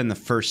we said in the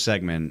first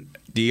segment,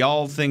 do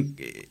y'all think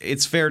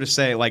it's fair to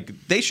say,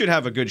 like, they should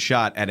have a good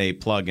shot at a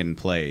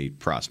plug-and-play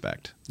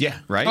prospect? Yeah.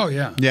 Right? Oh,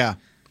 yeah. Yeah.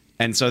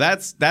 And so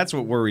that's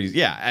what worries.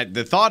 Yeah,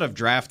 the thought of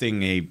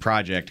drafting a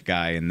project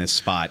guy in this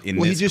spot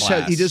this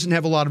class. He doesn't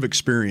have a lot of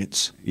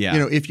experience.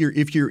 Yeah. If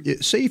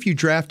you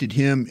drafted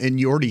him and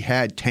you already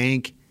had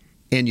Tank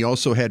and you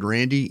also had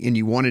Randy and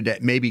you wanted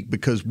that maybe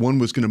because one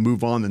was going to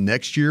move on the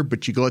next year,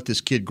 but you let this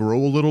kid grow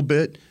a little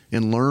bit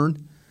and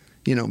learn,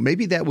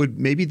 maybe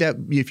that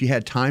if you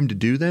had time to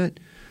do that.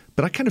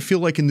 But I kind of feel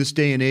like in this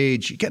day and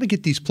age, you got to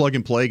get these plug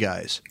and play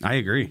guys. I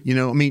agree.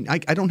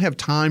 I don't have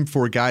time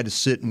for a guy to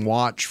sit and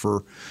watch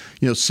for,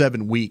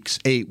 7 weeks,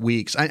 8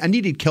 weeks. I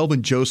needed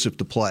Kelvin Joseph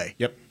to play.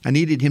 Yep. I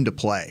needed him to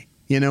play.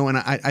 And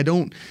I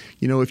don't,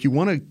 if you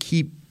want to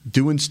keep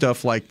doing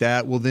stuff like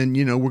that, well then,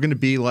 we're going to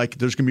be like,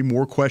 there's going to be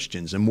more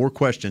questions.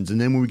 And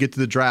then when we get to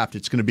the draft,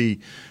 it's going to be,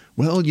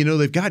 well,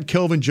 they've got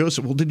Kelvin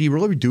Joseph. Well, did he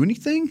really do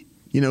anything?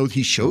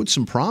 He showed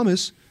some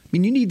promise. I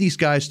mean, you need these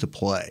guys to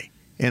play.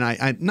 And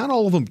I not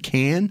all of them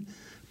can,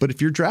 but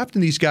if you're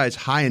drafting these guys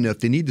high enough,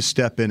 they need to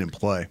step in and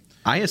play.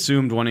 I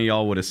assumed one of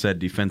y'all would have said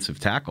defensive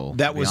tackle.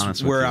 That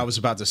was where I was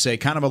about to say,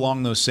 kind of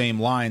along those same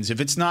lines.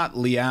 If it's not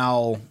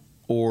Leal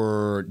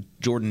or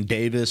Jordan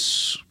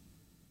Davis,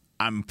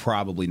 I'm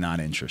probably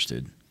not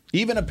interested.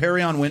 Even a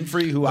Perion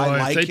Winfrey, who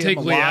I like him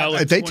a lot.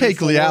 If they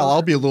take Leal,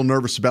 I'll be a little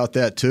nervous about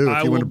that too.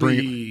 If you want to bring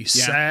I will be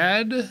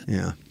sad,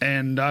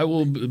 and I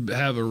will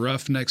have a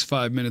rough next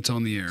 5 minutes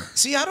on the air.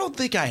 See, I don't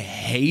think I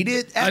hate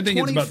it at 24. I think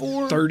it's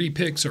about 30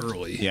 picks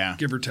early,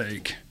 give or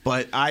take.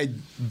 But I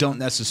don't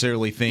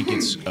necessarily think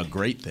it's a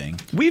great thing.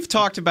 We've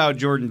talked about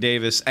Jordan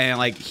Davis, and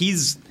like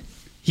he's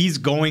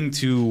going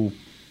to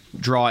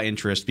draw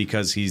interest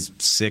because he's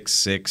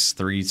 6'6",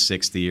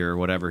 360 or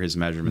whatever his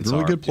measurements are.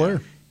 Really good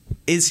player.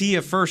 Is he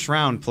a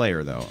first-round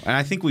player, though? And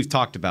I think we've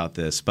talked about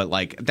this, but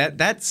like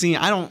that scene,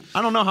 I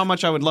don't know how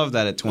much I would love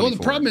that at 24. Well,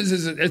 the problem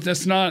is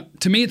that's not,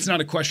 to me, it's not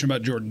a question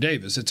about Jordan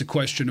Davis. It's a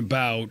question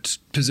about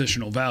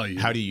positional value.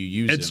 How do you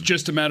use It's him?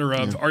 just a matter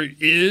of,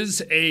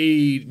 is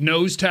a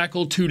nose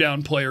tackle,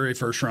 two-down player a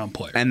first-round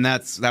player? And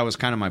that was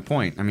kind of my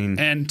point. I mean,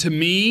 and to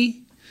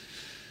me,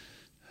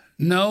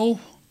 no.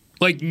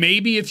 Like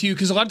maybe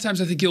because a lot of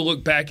times I think you'll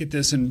look back at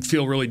this and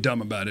feel really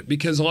dumb about it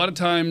because a lot of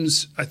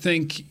times I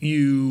think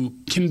you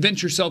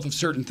convince yourself of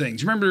certain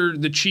things. Remember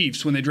the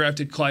Chiefs when they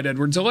drafted Clyde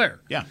Edwards-Helaire?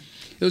 Yeah.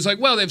 It was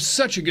like, well, they have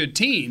such a good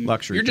team.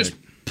 Luxury You're pick. just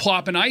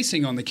plopping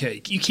icing on the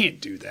cake. You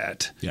can't do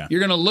that. Yeah. You're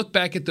going to look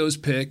back at those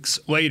picks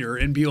later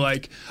and be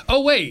like,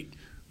 oh, wait,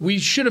 we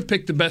should have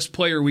picked the best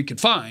player we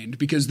could find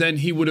because then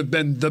he would have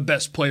been the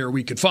best player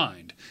we could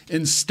find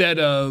instead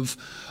of,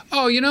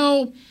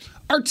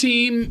 our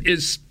team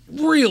is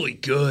really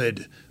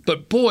good.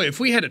 But boy, if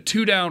we had a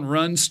 2-down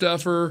run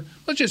stuffer,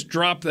 let's just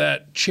drop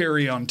that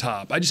cherry on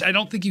top. I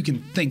don't think you can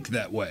think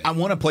that way. I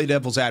want to play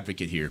devil's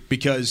advocate here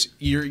because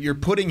you're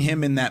putting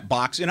him in that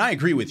box, and I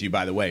agree with you,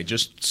 by the way,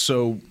 just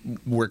so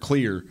we're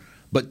clear.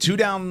 But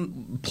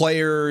 2-down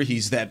player,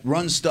 he's that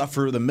run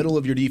stuffer, the middle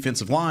of your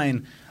defensive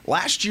line.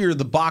 Last year,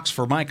 the box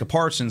for Micah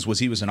Parsons was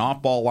he was an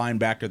off-ball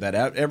linebacker that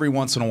every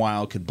once in a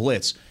while could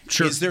blitz.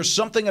 Sure. Is there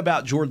something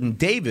about Jordan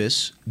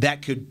Davis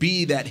that could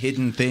be that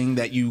hidden thing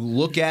that you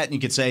look at and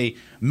you could say,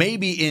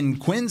 maybe in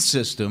Quinn's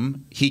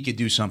system, he could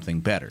do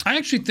something better? I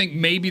actually think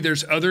maybe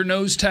there's other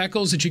nose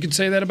tackles that you could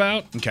say that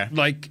about. Okay.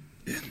 Like,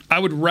 I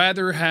would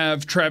rather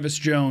have Travis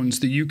Jones,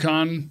 the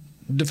UConn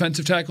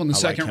defensive tackle in the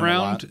second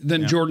round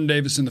than Jordan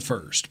Davis in the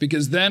first,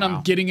 because then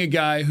I'm getting a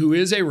guy who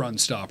is a run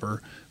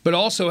stopper but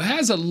also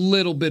has a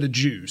little bit of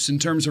juice in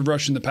terms of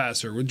rushing the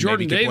passer. With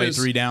Jordan Davis,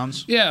 play 3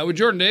 downs. Yeah, with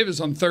Jordan Davis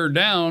on 3rd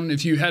down,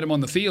 if you had him on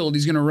the field,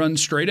 he's going to run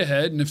straight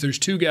ahead, and if there's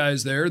 2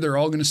 guys there, they're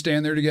all going to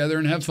stand there together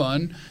and have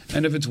fun.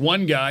 And if it's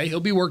one guy, he'll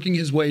be working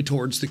his way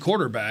towards the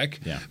quarterback.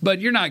 Yeah. But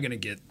you're not going to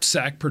get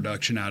sack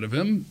production out of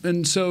him.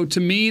 And so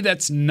to me,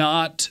 that's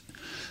not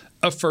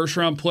a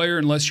first-round player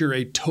unless you're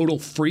a total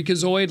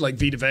freakazoid like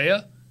Vita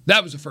Vea.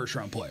 That was a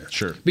first-round player.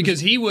 Sure.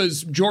 Because he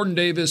was Jordan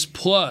Davis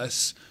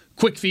plus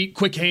quick feet,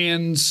 quick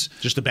hands.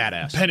 Just a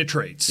badass.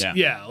 Penetrates.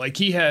 Yeah, like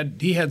he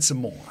had some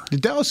more.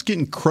 Did Dallas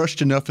getting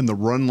crushed enough in the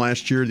run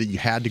last year that you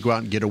had to go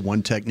out and get a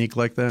one technique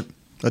like that?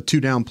 A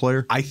 2-down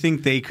player? I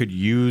think they could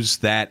use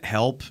that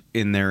help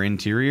in their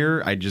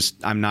interior.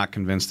 I'm not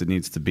convinced it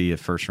needs to be a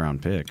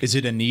first-round pick. Is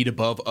it a need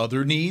above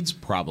other needs?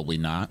 Probably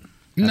not.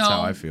 That's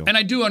how I feel. And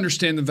I do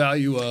understand the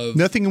value of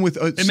nothing with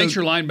it makes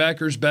your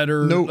linebackers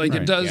better.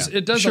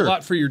 It does a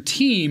lot for your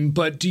team,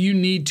 but do you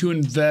need to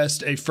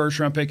invest a first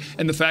round pick?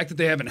 And the fact that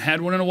they haven't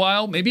had one in a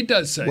while, maybe it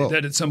does say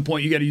that at some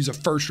point you got to use a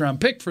first round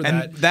pick for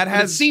that.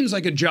 It seems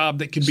like a job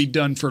that could be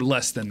done for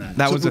less than that.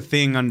 That was a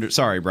thing under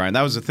Brian.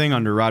 That was a thing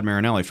under Rod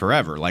Marinelli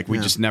forever. Like we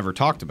just never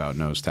talked about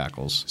nose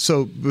tackles.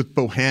 So with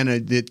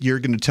Bohanna, you're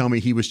going to tell me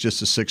he was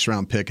just a 6th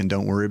round pick and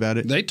don't worry about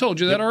it? They told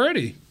you that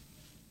already.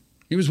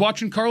 He was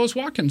watching Carlos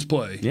Watkins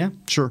play. Yeah,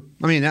 sure.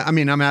 I mean,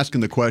 I'm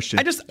asking the question.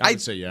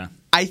 I'd say yeah.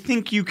 I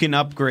think you can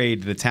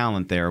upgrade the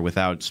talent there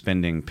without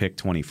spending pick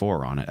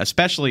 24 on it,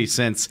 especially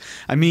since,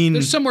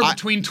 there's somewhere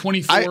between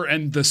 24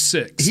 and the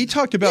 6. He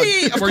talked about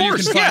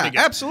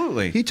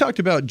absolutely. He talked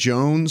about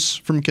Jones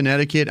from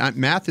Connecticut.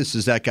 Mathis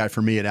is that guy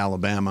for me at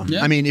Alabama.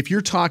 Yeah. I mean, if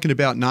you're talking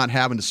about not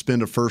having to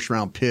spend a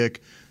first-round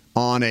pick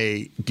on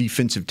a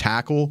defensive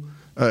tackle,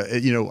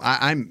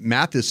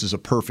 Mathis is a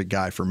perfect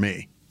guy for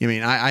me. I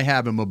mean, I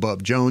have him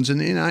above Jones,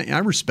 and I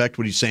respect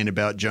what he's saying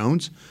about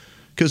Jones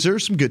because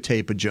there's some good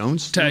tape of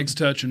Jones. Tags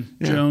touching.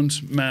 Yeah.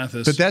 Jones,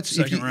 Mathis. But that's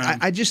second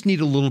round. I just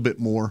need a little bit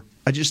more.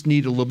 I just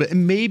need a little bit.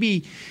 And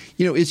maybe,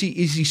 is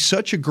he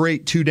such a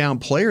great 2-down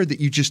player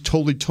that you just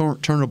totally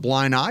turn a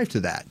blind eye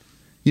to that?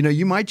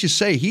 You might just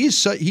say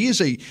this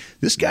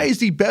guy is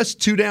the best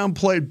 2-down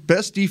play,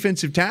 best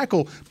defensive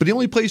tackle, but he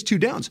only plays 2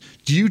 downs.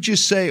 Do you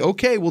just say,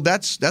 okay, well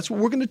that's what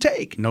we're going to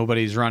take?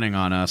 Nobody's running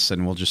on us,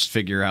 and we'll just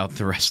figure out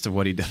the rest of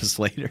what he does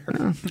later.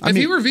 If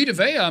he were Vita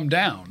Vea, I'm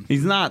down.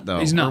 He's not though.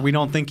 He's not. Or we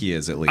don't think he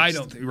is at least. I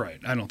don't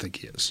think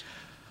he is.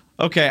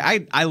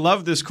 Okay, I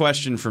love this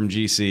question from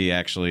GC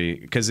actually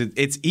because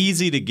it's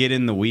easy to get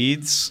in the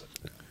weeds.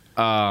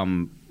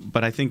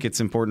 But I think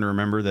it's important to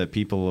remember that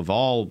people of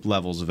all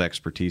levels of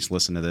expertise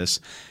listen to this.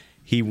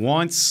 He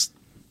wants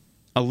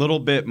a little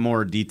bit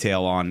more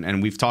detail on, and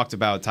we've talked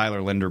about Tyler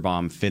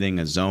Linderbaum fitting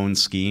a zone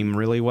scheme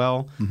really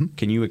well. Mm-hmm.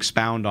 Can you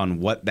expound on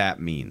what that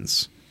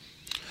means?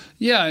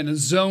 Yeah, in a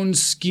zone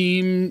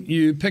scheme,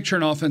 you picture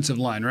an offensive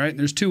line, right? And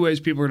there's 2 ways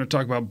people are going to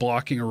talk about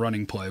blocking a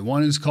running play.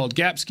 One is called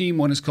gap scheme,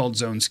 one is called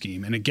zone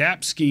scheme. In a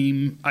gap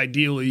scheme,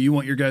 ideally, you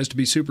want your guys to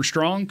be super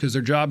strong because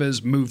their job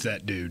is move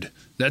that dude.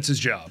 That's his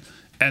job.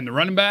 And the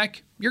running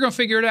back, you're going to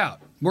figure it out.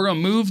 We're going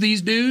to move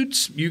these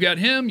dudes. You got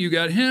him. We're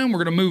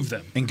going to move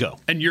them. And go.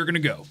 And you're going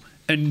to go.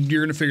 And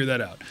you're going to figure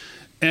that out.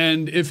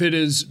 And if it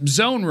is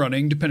zone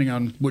running, depending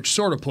on which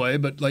sort of play,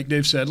 but like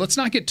Dave said, let's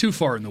not get too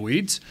far in the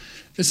weeds.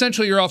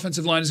 Essentially, your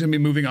offensive line is going to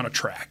be moving on a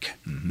track.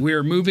 Mm-hmm.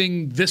 We're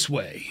moving this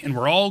way, and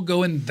we're all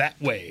going that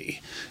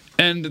way.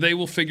 And they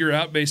will figure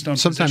out based on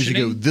sometimes you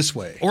go this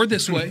way. Or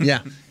this way.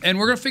 Yeah. And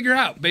we're going to figure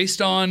out based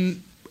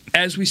on,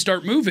 as we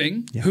start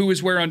moving, who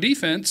is where on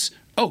defense.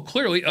 Oh,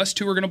 clearly, us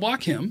 2 are going to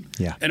block him.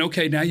 Yeah. And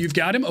okay, now you've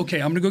got him. Okay,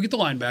 I'm going to go get the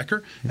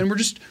linebacker. And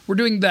we're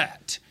doing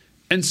that.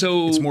 And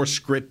so it's more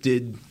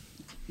scripted.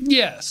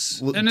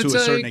 Yes. And to it's a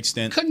certain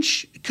extent.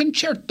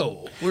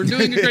 Concerto. We're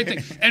doing a great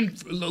thing. And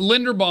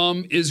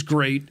Linderbaum is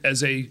great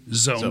as a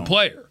zone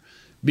player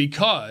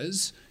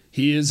because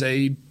he is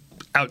a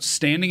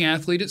outstanding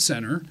athlete at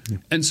center. Yeah.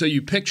 And so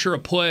you picture a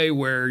play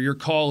where your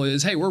call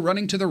is, hey, we're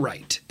running to the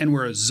right, and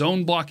we're a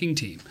zone blocking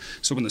team.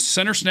 So when the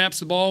center snaps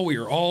the ball, we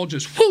are all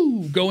just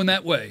going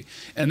that way.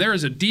 And there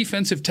is a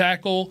defensive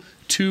tackle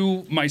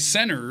to my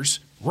centers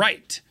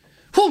right.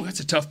 Whew, that's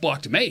a tough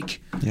block to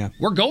make. Yeah.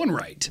 We're going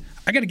right.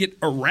 I got to get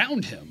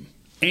around him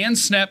and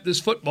snap this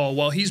football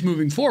while he's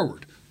moving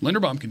forward.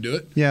 Linderbaum can do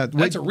it. Yeah,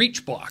 that's a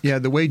reach block. Yeah,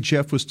 the way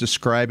Jeff was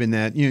describing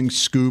that,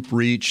 scoop,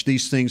 reach,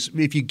 these things.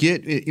 When you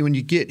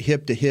get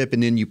hip to hip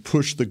and then you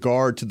push the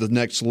guard to the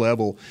next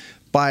level,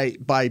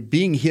 by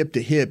being hip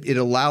to hip, it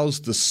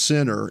allows the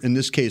center, in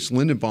this case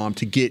Linderbaum,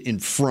 to get in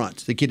front,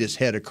 to get his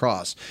head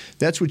across.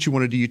 That's what you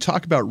want to do. You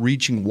talk about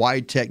reaching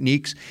wide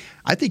techniques.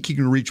 I think he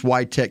can reach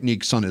wide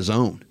techniques on his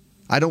own.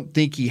 I don't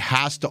think he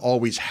has to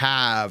always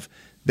have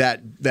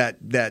that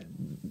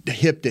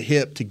hip to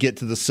hip to get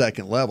to the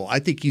second level. I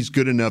think he's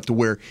good enough to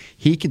where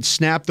he can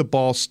snap the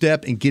ball,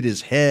 step, and get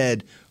his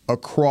head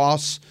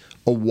across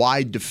a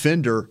wide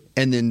defender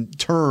and then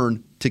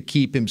turn to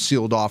keep him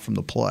sealed off from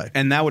the play.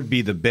 And that would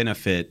be the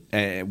benefit.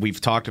 We've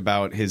talked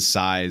about his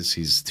size.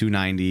 He's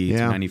 290,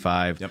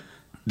 295. Yep.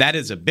 That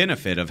is a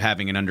benefit of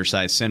having an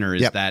undersized center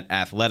is that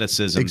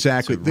athleticism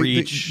exactly. to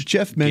reach.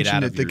 Jeff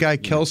mentioned it. The guy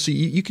Kelsey,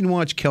 you can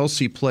watch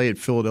Kelsey play at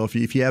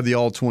Philadelphia. If you have the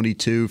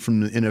All-22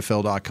 from the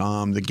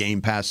NFL.com, the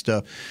Game Pass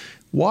stuff,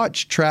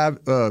 watch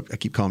I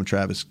keep calling him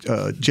Travis,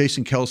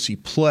 Jason Kelsey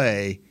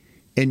play,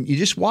 and you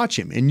just watch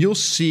him, and you'll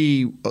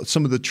see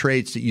some of the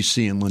traits that you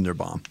see in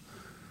Linderbaum.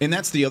 And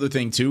that's the other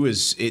thing, too,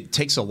 is it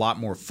takes a lot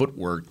more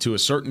footwork to a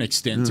certain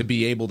extent to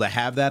be able to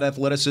have that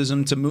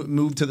athleticism to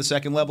move to the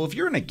second level. If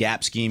you're in a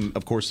gap scheme,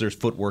 of course, there's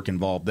footwork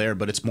involved there,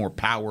 but it's more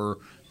power,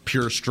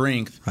 pure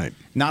strength. Right.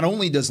 Not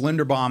only does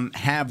Linderbaum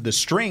have the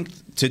strength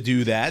to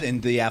do that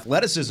and the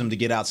athleticism to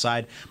get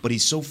outside, but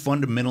he's so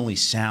fundamentally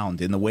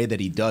sound in the way that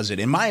he does it.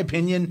 In my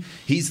opinion,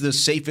 he's the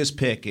safest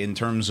pick in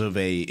terms of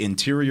a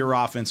interior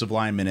offensive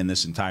lineman in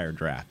this entire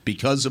draft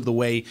because of the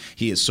way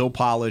he is so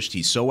polished,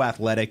 he's so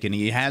athletic, and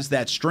he has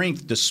that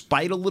strength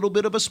despite a little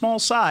bit of a small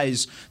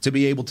size to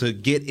be able to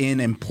get in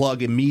and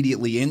plug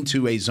immediately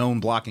into a zone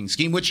blocking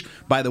scheme, which,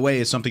 by the way,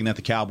 is something that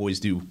the Cowboys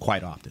do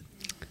quite often.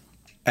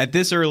 At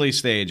this early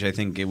stage, I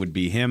think it would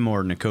be him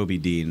or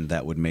Nakobe Dean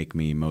that would make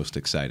me most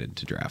excited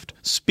to draft.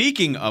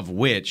 Speaking of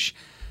which,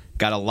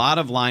 got a lot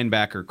of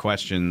linebacker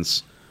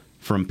questions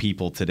from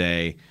people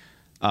today,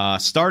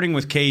 starting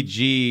with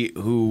KG,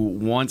 who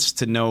wants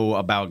to know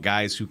about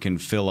guys who can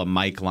fill a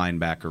Mike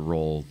linebacker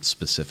role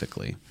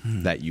specifically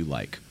that you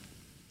like.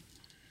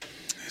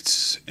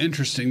 It's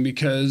interesting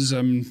because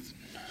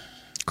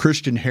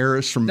Christian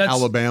Harris from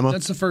Alabama.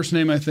 That's the first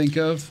name I think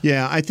of.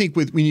 Yeah, I think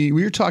when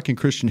you're talking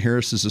Christian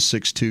Harris is a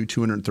 6'2",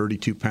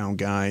 232-pound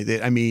guy.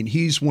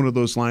 He's one of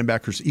those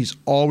linebackers. He's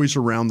always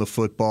around the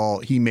football.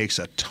 He makes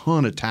a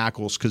ton of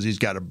tackles because he's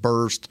got a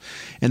burst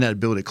and that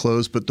ability to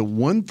close. But the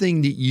one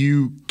thing that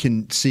you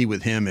can see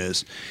with him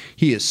is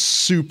he is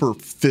super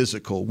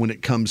physical when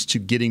it comes to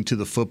getting to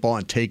the football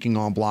and taking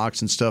on blocks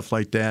and stuff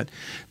like that.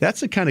 That's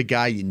the kind of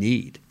guy you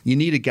need. You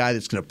need a guy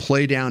that's going to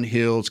play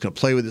downhill, it's going to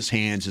play with his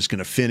hands, it's going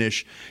to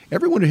finish.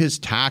 Every one of his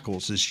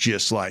tackles is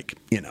just like,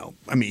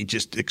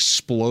 just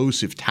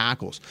explosive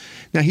tackles.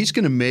 Now, he's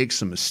going to make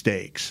some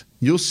mistakes.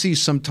 You'll see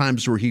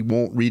sometimes where he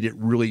won't read it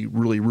really,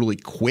 really, really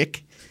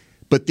quick,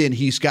 but then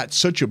he's got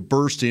such a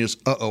burst in his,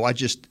 I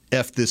just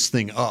effed this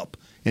thing up.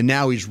 And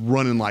now he's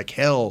running like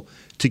hell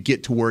to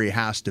get to where he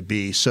has to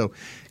be. So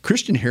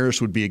Christian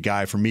Harris would be a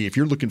guy for me. If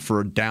you're looking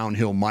for a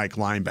downhill Mike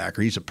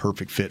linebacker, he's a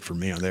perfect fit for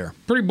me on there.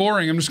 Pretty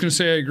boring. I'm just going to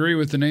say I agree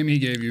with the name he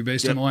gave you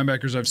based on the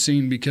linebackers I've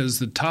seen, because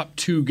the top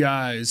two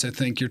guys, I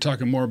think you're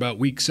talking more about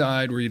weak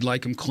side where you'd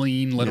like them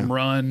clean, let them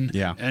run.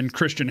 Yeah. And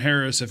Christian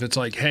Harris, if it's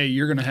like, hey,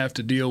 you're going to have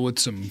to deal with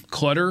some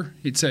clutter,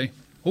 he'd say,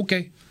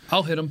 okay,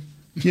 I'll hit him.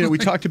 We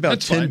talked about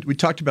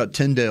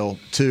Tyndale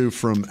too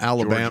from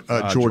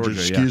Alabama, Georgia,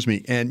 excuse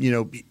me, and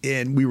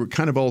and we were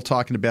kind of all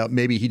talking about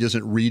maybe he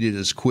doesn't read it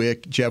as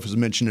quick. Jeff was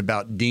mentioning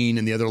about Dean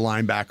and the other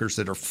linebackers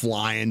that are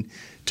flying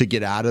to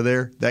get out of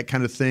there, that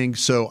kind of thing.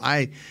 So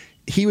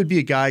he would be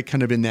a guy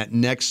kind of in that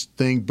next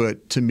thing,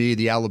 but to me,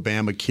 the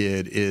Alabama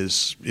kid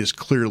is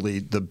clearly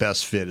the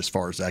best fit as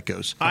far as that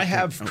goes. I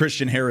have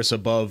Christian Harris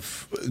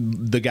above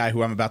the guy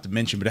who I'm about to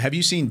mention, but have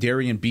you seen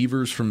Darian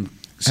Beavers from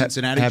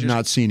Cincinnati? Have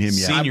not seen him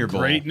yet. Senior Bowl.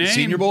 Great name.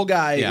 Senior Bowl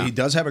guy. Yeah. He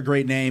does have a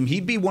great name.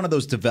 He'd be one of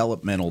those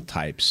developmental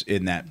types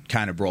in that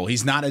kind of role.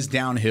 He's not as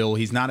downhill.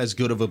 He's not as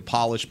good of a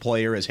polished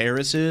player as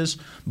Harris is,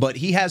 but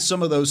he has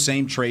some of those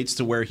same traits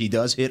to where he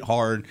does hit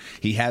hard.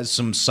 He has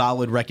some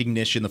solid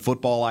recognition. The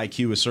football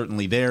IQ is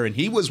certainly there, and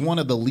he was one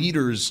of the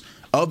leaders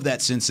of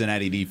that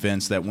Cincinnati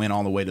defense that went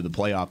all the way to the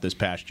playoff this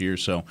past year.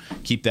 So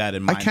keep that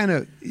in mind.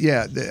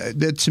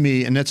 That to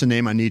me, and that's a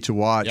name I need to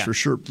watch for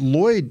sure.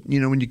 Lloyd,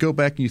 when you go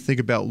back and you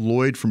think about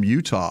Lloyd from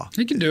Utah,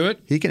 he can do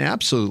it. He can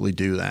absolutely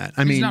do that.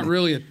 He's not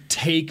really a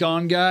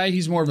take-on guy.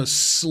 He's more of a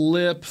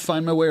slip,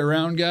 find my way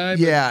around guy.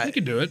 But he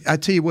can do it. I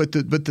tell you what,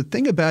 but the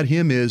thing about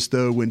him is,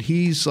 though, when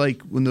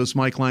those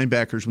Mike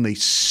linebackers, when they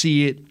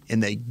see it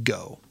and they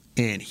go,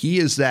 and he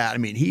is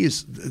that.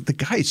 The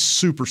guy is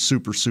super,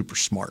 super, super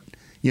smart.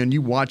 And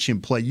you watch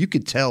him play, you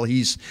could tell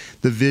he's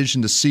the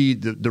vision to see,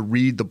 the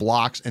read the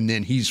blocks, and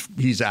then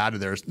he's out of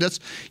there.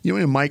 That's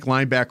in Mike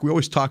linebacker, we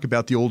always talk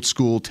about the old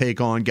school take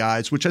on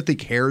guys, which I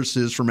think Harris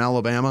is from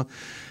Alabama.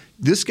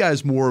 This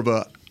guy's more of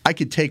I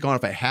could take on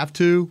if I have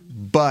to,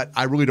 but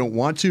I really don't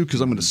want to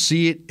because I'm going to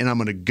see it and I'm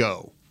going to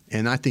go.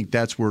 And I think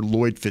that's where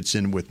Lloyd fits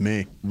in with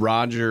me.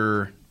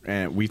 Roger,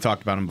 we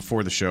talked about him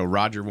before the show.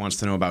 Roger wants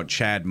to know about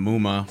Chad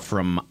Muma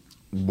from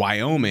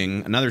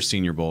Wyoming, another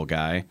Senior Bowl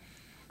guy.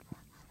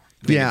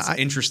 It's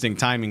interesting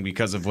timing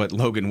because of what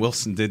Logan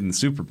Wilson did in the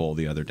Super Bowl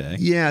the other day.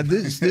 Yeah,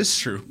 this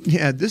true.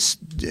 Yeah, this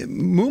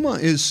Muma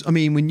is. I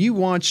mean, when you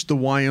watch the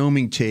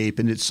Wyoming tape,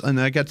 and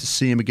I got to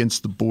see him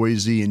against the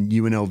Boise and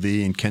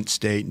UNLV and Kent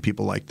State and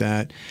people like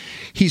that.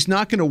 He's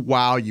not going to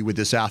wow you with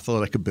his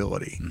athletic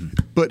ability,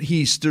 but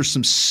there's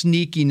some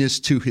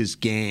sneakiness to his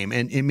game.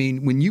 And I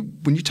mean, when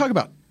you talk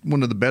about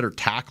one of the better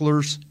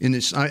tacklers in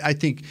this, I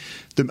think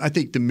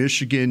the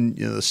Michigan,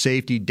 the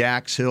safety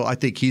Dax Hill, I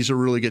think he's a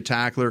really good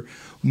tackler.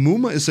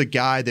 Muma is a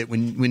guy that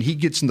when he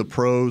gets in the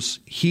pros,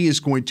 he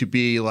is going to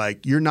be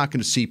like, you're not going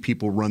to see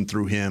people run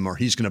through him or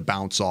he's going to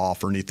bounce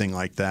off or anything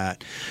like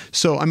that.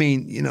 So, I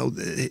mean,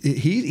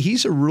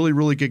 he's a really,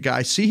 really good guy.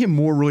 I see him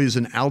more really as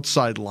an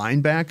outside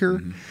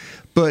linebacker.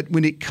 But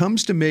when it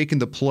comes to making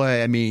the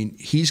play, I mean,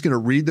 he's going to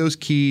read those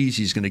keys,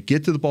 he's going to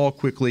get to the ball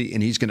quickly,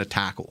 and he's going to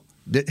tackle.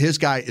 His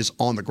guy is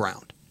on the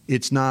ground.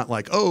 It's not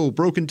like,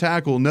 broken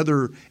tackle,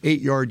 another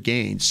 8-yard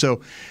gain.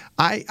 So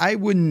I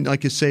wouldn't,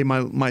 like I say,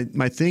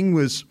 my thing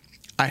was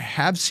I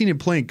have seen him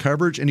playing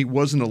coverage, and he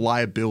wasn't a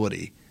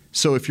liability.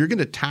 So if you're going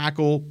to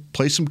tackle,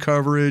 play some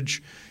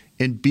coverage,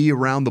 and be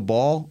around the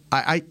ball,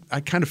 I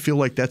kind of feel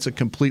like that's a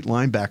complete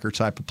linebacker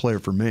type of player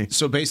for me.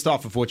 So based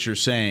off of what you're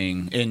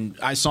saying, and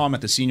I saw him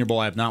at the Senior Bowl.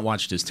 I have not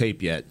watched his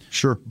tape yet.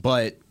 Sure.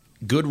 But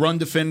good run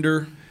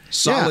defender,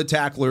 solid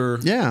tackler.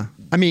 Yeah.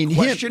 I mean,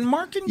 question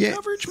mark in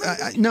coverage?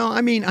 No,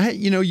 I mean, I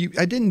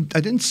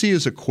didn't see it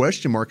as a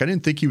question mark. I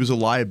didn't think he was a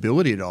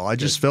liability at all. I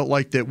just felt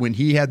like that when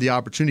he had the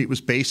opportunity, it was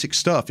basic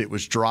stuff. It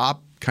was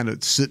drop, kind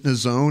of sit in the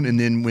zone, and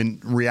then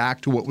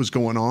react to what was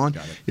going on.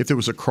 If there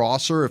was a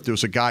crosser, if there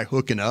was a guy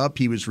hooking up,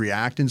 he was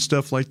reacting,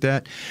 stuff like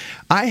that.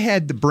 I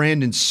had the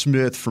Brandon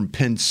Smith from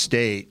Penn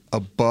State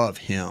above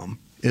him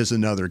is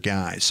another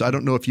guy. So I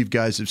don't know if you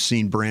guys have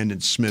seen Brandon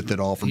Smith at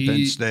all from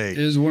Penn State.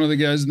 He is one of the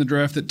guys in the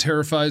draft that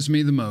terrifies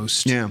me the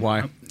most. Yeah.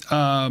 Why?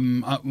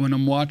 When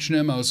I'm watching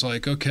him, I was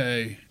like,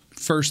 okay,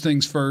 first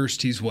things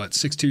first, he's what,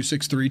 6'2",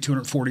 6'3",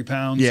 240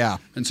 pounds? Yeah.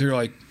 And so you're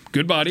like,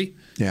 good body.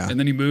 Yeah. And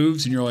then he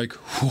moves, and you're like,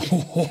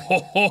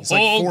 It's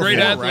like great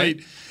 4'4", athlete. right?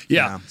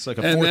 Yeah. It's like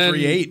a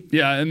 4.38.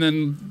 Yeah, and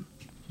then,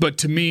 but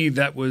to me,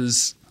 that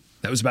was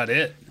about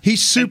it.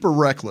 He's super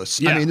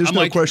reckless. Yeah, I mean, there's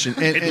no question.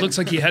 And, it looks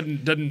like he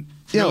doesn't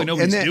really know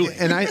what he's doing.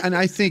 And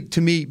I think to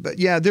me, but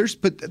yeah, there's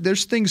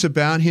things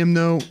about him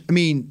though. I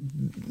mean,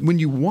 when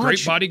you watch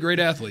great body, great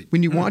athlete.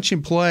 When you watch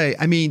him play,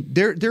 I mean,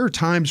 there are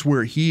times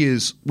where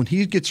when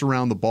he gets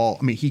around the ball,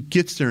 I mean, he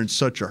gets there in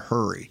such a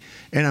hurry.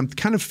 And I'm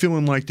kind of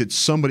feeling like that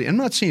somebody. I'm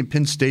not saying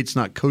Penn State's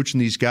not coaching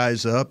these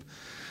guys up.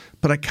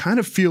 But I kind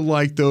of feel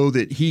like, though,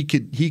 that he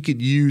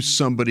could use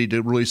somebody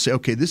to really say,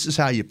 okay, this is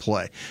how you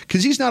play.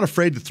 Because he's not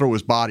afraid to throw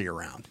his body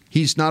around.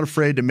 He's not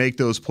afraid to make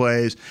those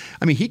plays.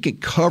 I mean, he can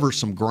cover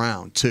some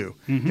ground, too.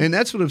 And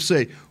that's what I'm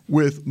saying.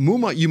 With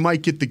Muma, you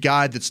might get the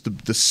guy that's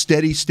the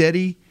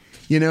steady,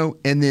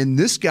 and then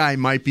this guy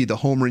might be the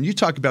homer. And you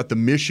talk about the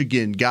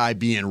Michigan guy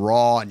being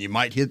raw, and you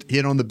might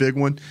hit on the big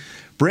one.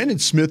 Brandon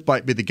Smith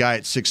might be the guy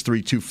at 6'3",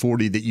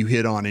 240 that you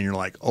hit on, and you're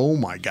like, oh,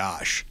 my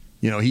gosh.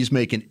 He's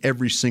making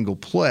every single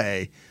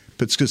play,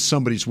 but it's because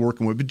somebody's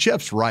working with. But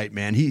Jeff's right,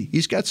 man.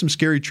 He's got some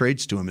scary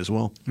traits to him as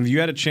well. Have you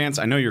had a chance?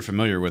 I know you're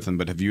familiar with him,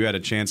 but have you had a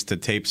chance to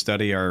tape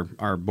study our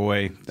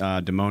boy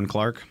Damone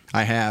Clark?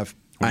 I have.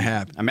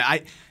 I mean,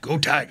 go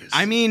Tigers.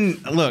 I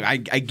mean, look, I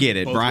get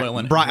it.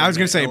 Brian, I was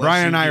going to say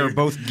Brian and I are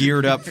both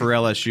geared up for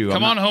LSU.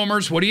 Come on,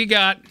 Homers. What do you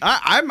got?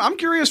 I'm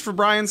curious for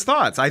Brian's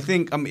thoughts. I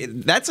think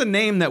that's a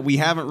name that we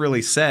haven't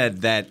really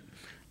said that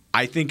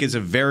I think is a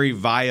very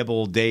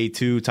viable day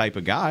two type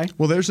of guy.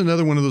 Well, there's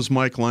another one of those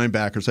Mike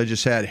linebackers. I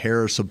just had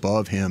Harris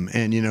above him,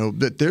 and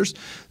that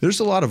there's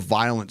a lot of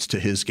violence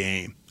to his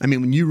game. I mean,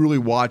 when you really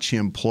watch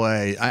him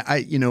play,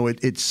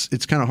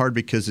 it's kind of hard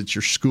because it's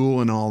your school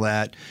and all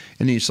that,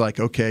 and he's like,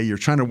 okay, you're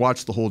trying to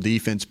watch the whole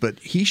defense, but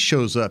he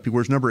shows up. He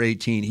wears number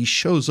 18. He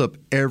shows up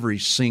every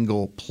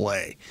single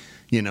play.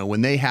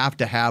 When they have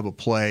to have a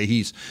play,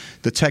 he's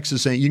the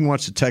Texas A&M. You can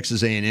watch the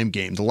Texas A&M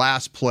game. The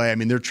last play, I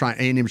mean,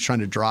 A&M's trying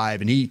to drive,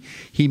 and he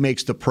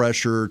makes the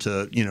pressure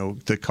to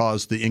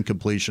cause the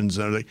incompletions,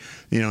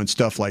 and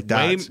stuff like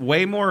that.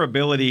 Way more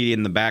ability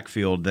in the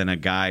backfield than a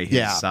guy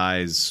his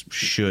size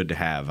should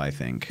have, I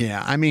think.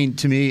 Yeah, I mean,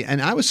 to me,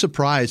 and I was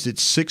surprised at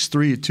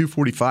 6'3" at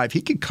 245,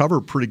 he could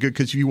cover pretty good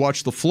because if you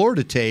watch the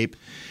Florida tape,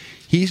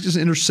 he's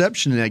an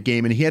interception in that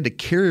game, and he had to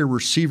carry a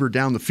receiver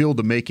down the field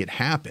to make it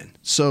happen.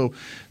 So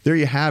there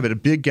you have it, a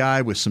big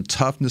guy with some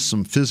toughness,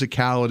 some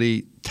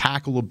physicality,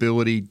 tackle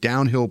ability,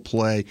 downhill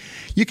play.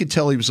 You could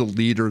tell he was a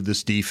leader of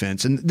this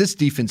defense, and this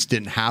defense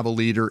didn't have a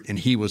leader, and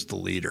he was the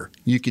leader.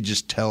 You could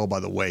just tell by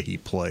the way he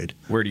played.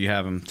 Where do you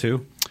have him,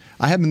 2?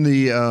 I have him in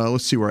the.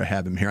 Let's see where I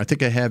have him here. I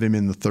think I have him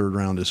in the third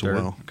round as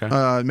well.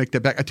 Okay. Make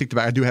that back. I take that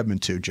back. I do have him in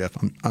 2, Jeff.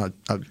 Sorry,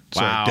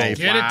 Dave.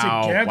 Get it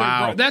together,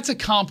 bro. That's a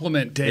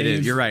compliment, Dave. It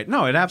is. You're right.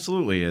 No, it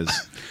absolutely is.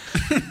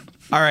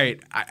 All right.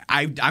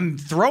 I'm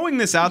throwing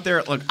this out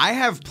there. Look, I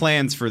have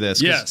plans for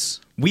this. Yes.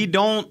 We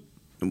don't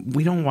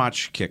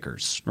watch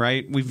kickers,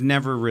 right? We've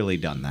never really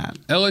done that.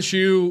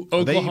 LSU, they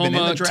even in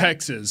Oklahoma, the draft?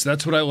 Texas.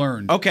 That's what I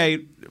learned. Okay,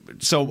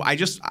 so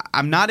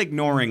I'm not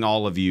ignoring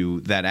all of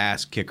you that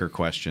ask kicker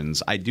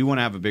questions. I do want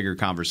to have a bigger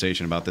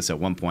conversation about this at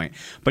one point.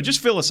 But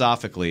just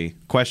philosophically,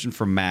 question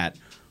from Matt.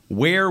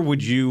 Where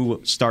would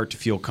you start to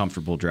feel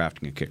comfortable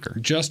drafting a kicker?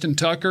 Justin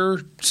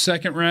Tucker,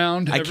 second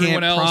round. I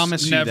Everyone can't else,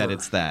 promise you never. that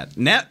it's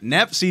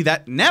that. See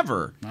that?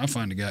 Never. I'll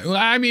find a guy. Well,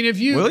 I mean, if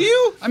you Will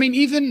you? I mean,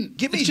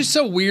 it's just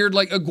so weird.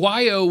 Like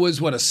Aguayo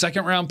was a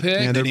second round pick,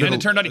 Yeah, and they're then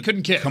it turned out he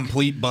couldn't kick.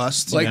 Complete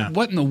bust. Like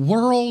what in the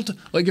world?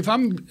 Like if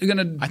I'm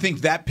gonna, I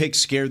think that pick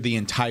scared the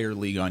entire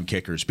league on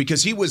kickers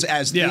because he was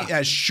as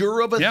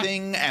sure of a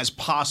thing as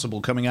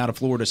possible coming out of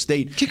Florida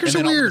State. Kickers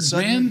And are then all of a weird,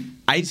 sudden, man.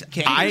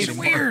 Kickers are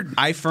weird.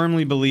 I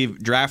firmly believe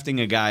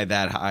drafting a guy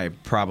that high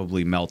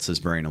probably melts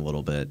his brain a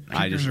little bit.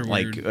 Kickers are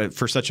weird.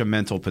 For such a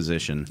mental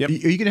position. Are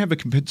you going to have a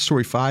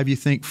compensatory 5? You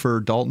think for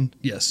Dalton?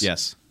 Yes.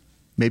 Yes.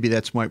 Maybe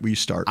that's where you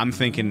start. I'm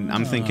thinking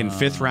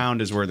 5th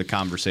round is where the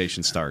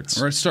conversation starts.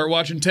 Or start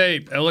watching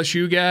tape.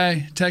 LSU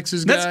guy,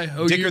 Texas guy,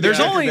 OU Dicker,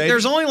 guy.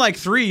 there's only like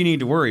 3 you need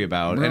to worry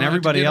about, Bro, and I have to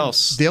everybody get 'em.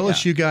 else. The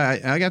LSU guy,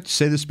 I got to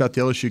say this about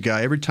the LSU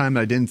guy. Every time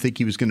I didn't think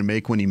he was going to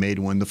make one, he made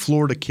one. The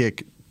Florida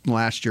kick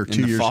last year,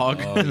 2 the years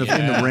fog? in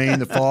the rain,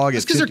 the fog.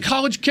 It's because they're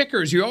college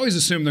kickers. You always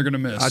assume they're going to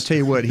miss. I tell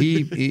you what,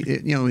 he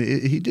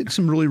did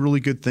some really, really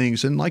good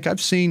things, and like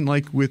I've seen,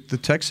 like with the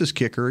Texas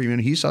kicker,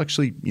 he's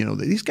actually,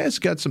 these guys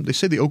got some. They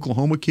say the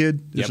Oklahoma kid.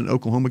 There's an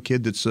Oklahoma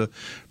kid that's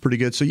pretty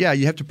good. So yeah,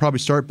 you have to probably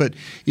start. But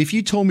if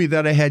you told me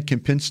that I had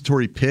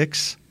compensatory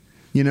picks,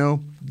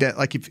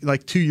 that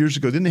like 2 years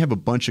ago, didn't they have a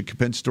bunch of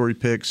compensatory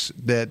picks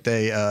that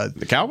they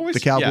The Cowboys? The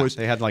Cowboys.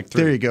 Yeah, they had like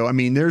 3. There you go. I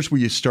mean, there's where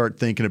you start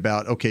thinking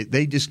about, okay,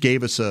 they just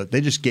gave us a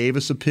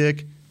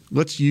pick.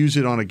 Let's use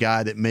it on a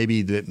guy that might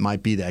be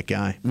that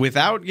guy.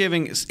 Without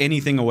giving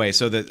anything away,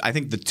 so that I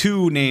think the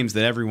 2 names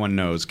that everyone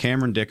knows,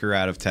 Cameron Dicker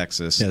out of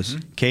Texas, Yes.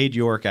 Cade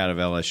York out of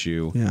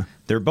LSU, Yeah.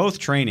 they're both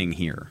training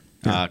here.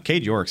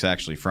 Cade York's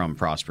actually from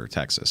Prosper,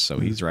 Texas, so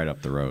he's right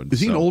up the road.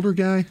 Is he an older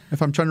guy,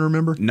 if I'm trying to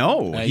remember?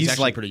 No, he's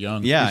actually like pretty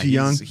young. Yeah, Is he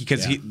young?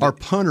 Because Our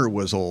punter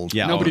was old.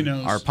 yeah, Nobody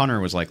knows. Our punter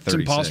was like It's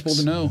 36. impossible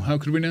to know. How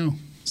could we know?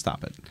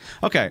 Stop it.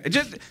 Okay,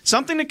 just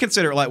something to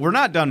consider. Like, we're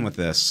not done with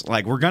this.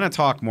 Like, we're gonna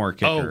talk more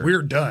kicker. Oh,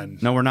 we're done.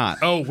 No, we're not.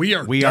 Oh, we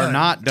are. We done are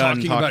not done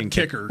talking talking about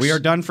kickers. We are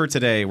done for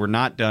today. We're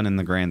not done in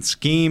the grand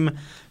scheme.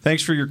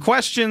 Thanks for your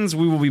questions.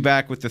 We will be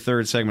back with the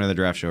 3rd segment of the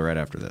draft show right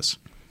after this.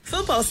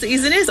 Football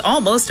season is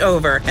almost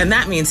over, and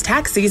that means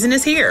tax season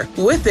is here.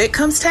 With it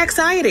comes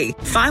Taxiety.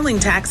 Filing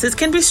taxes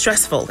can be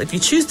stressful if you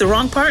choose the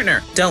wrong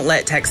partner. Don't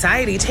let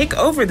Taxiety take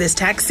over this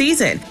tax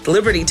season.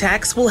 Liberty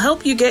Tax will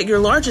help you get your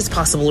largest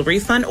possible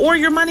refund or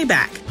your money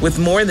back. With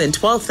more than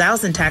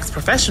 12,000 tax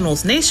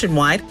professionals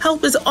nationwide,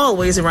 help is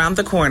always around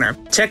the corner.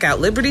 Check out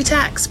Liberty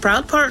Tax,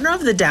 proud partner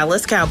of the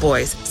Dallas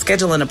Cowboys.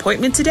 Schedule an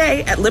appointment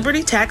today at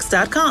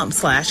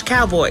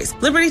libertytax.com/cowboys.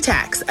 Liberty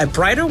Tax, a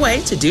brighter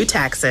way to do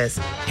taxes.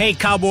 Hey,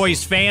 Cowboys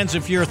fans,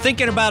 if you're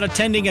thinking about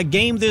attending a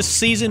game this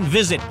season,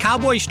 visit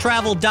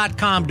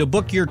cowboystravel.com to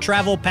book your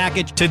travel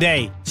package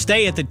today.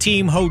 Stay at the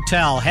team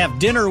hotel, have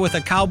dinner with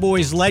a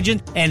Cowboys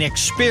legend, and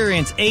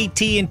experience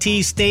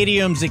AT&T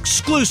Stadium's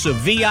exclusive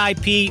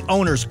VIP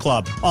Owners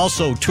Club.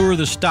 Also, tour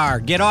the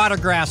Star, get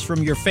autographs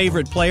from your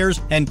favorite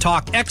players, and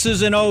talk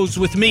X's and O's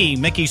with me,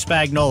 Mickey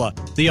Spagnola.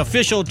 The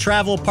official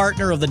travel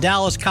partner of the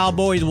Dallas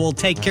Cowboys will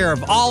take care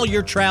of all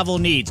your travel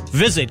needs.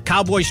 Visit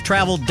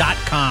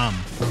cowboystravel.com.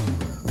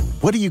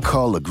 What do you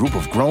call a group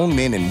of grown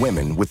men and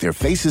women with their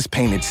faces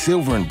painted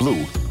silver and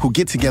blue who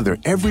get together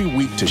every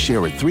week to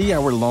share a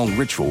 3-hour-long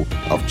ritual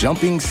of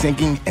jumping,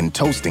 sinking, and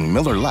toasting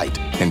Miller Lite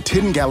in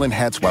 10-gallon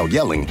hats while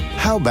yelling,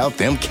 "How about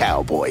them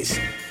Cowboys?"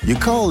 You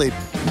call it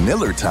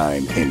Miller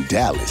Time in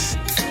Dallas.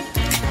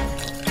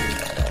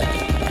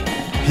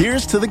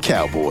 Here's to the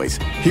Cowboys.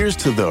 Here's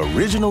to the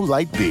original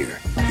light beer.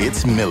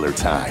 It's Miller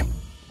Time.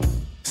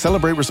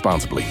 Celebrate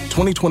responsibly.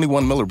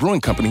 2021 Miller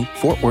Brewing Company,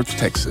 Fort Worth,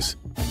 Texas.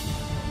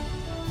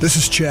 This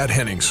is Chad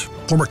Hennings,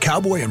 former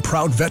cowboy and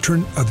proud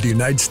veteran of the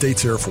United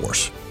States Air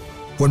Force.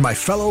 When my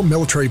fellow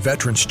military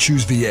veterans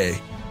choose VA,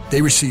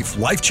 they receive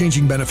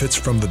life-changing benefits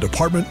from the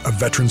Department of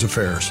Veterans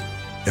Affairs.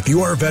 If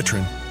you are a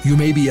veteran, you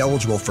may be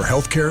eligible for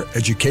healthcare,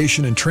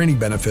 education, and training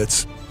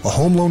benefits, a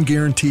home loan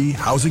guarantee,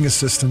 housing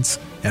assistance,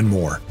 and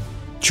more.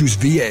 Choose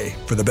VA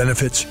for the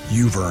benefits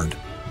you've earned.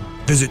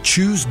 Visit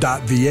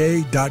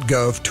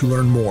choose.va.gov to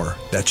learn more.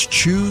 That's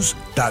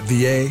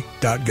choose.va.gov.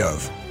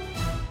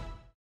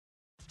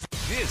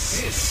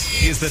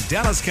 This is the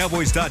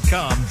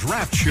DallasCowboys.com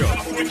Draft Show.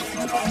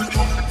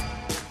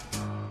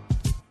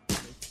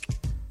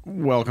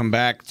 Welcome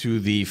back to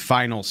the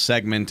final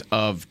segment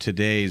of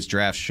today's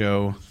draft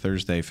show,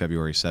 Thursday,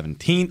 February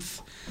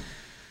 17th.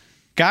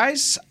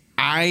 Guys,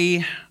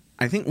 I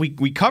I think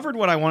we covered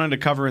what I wanted to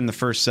cover in the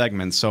first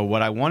segment. So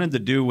what I wanted to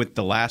do with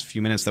the last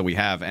few minutes that we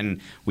have,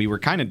 and we were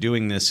kind of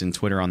doing this in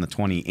Twitter on the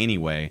 20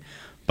 anyway,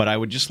 but I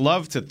would just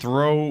love to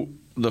throw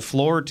the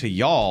floor to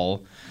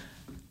y'all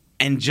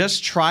and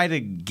just try to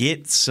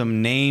get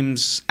some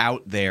names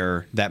out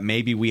there that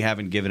maybe we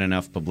haven't given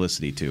enough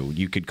publicity to.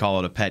 You could call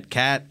it a pet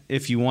cat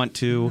if you want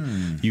to.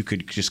 You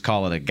could just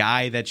call it a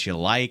guy that you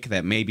like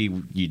that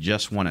maybe you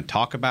just want to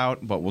talk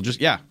about. But we'll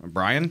just,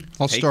 Brian,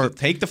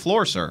 take the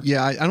floor, sir.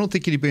 Yeah, I don't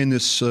think anybody in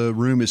this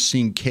room has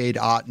seen Cade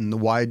Otton,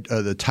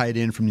 the tight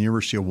end from the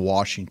University of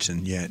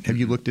Washington yet. Have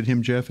you looked at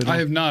him, Jeff, at all? I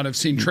have not. I've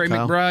seen Trey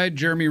McBride,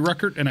 Jeremy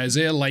Ruckert, and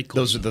Isaiah Likely.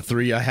 Those are the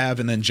three I have,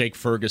 and then Jake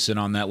Ferguson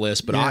on that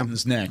list, but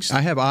Otton's next.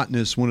 I have Otton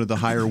as one of the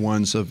higher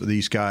ones of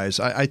these guys.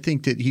 I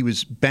think that he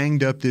was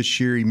banged up this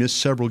year. He missed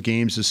several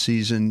games this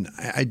season.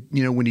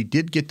 When he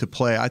did get to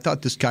play, I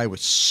thought this guy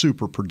was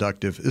super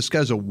productive. This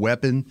guy's a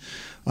weapon.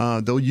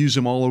 They'll use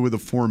him all over the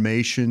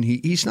formation.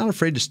 He's not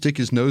afraid to stick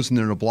his nose in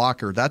there in a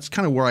blocker. That's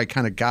kind of where I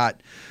kind of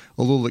got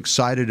a little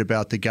excited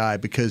about the guy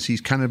because he's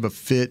kind of a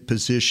fit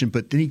position,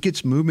 but then he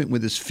gets movement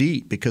with his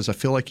feet because I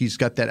feel like he's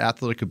got that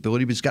athletic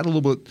ability, but he's got a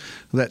little bit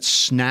of that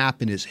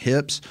snap in his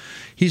hips.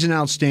 He's an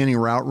outstanding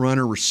route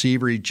runner,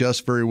 receiver. He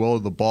adjusts very well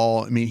to the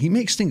ball. I mean, he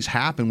makes things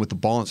happen with the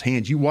ball in his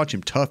hands. You watch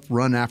him tough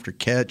run after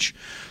catch.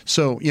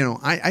 So,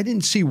 I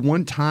didn't see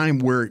one time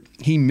where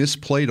he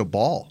misplayed a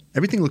ball.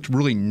 Everything looked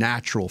really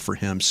natural for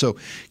him. So,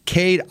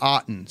 Cade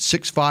Otton,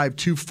 6'5",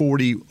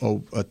 240,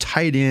 a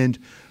tight end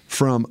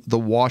from the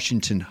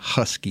Washington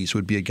Huskies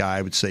would be a guy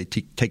I would say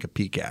take a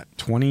peek at.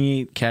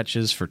 28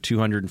 catches for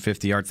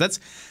 250 yards. That's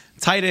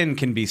tight end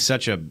can be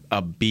such a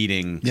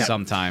beating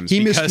sometimes. He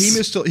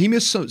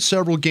missed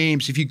several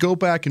games. If you go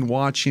back and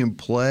watch him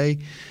play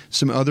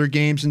some other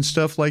games and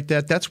stuff like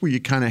that, that's where you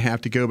kind of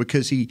have to go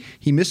because he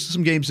missed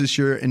some games this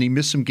year and he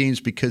missed some games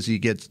because he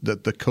gets the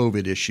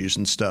COVID issues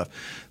and stuff.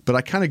 But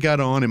I kind of got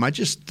on him. It's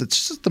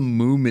just the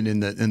movement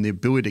and the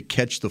ability to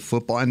catch the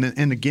football.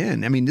 And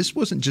again, I mean, this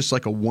wasn't just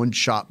like a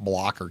one-shot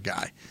blocker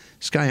guy.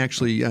 This guy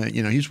actually,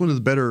 he's one of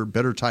the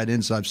better tight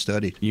ends I've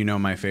studied. You know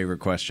my favorite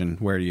question.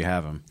 Where do you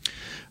have him?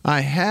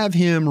 I have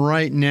him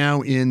right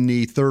now in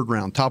the third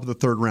round, top of the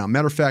third round.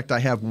 Matter of fact, I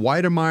have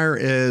Weidemeyer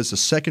as a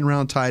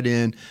second-round tight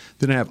end.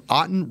 Then I have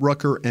Otton,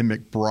 Rucker, and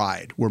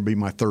McBride will be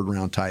my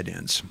third-round tight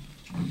ends.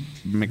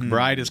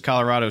 McBride is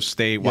Colorado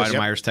State. Yes,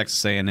 Weidemeyer's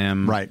Texas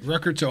A&M. Right.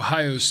 Ruckert's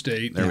Ohio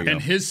State. There we go.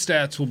 And his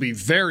stats will be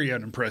very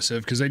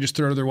unimpressive because they just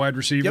throw to their wide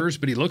receivers,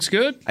 but he looks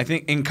good. I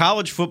think in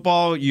college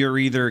football,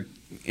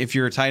 if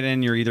you're a tight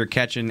end, you're either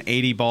catching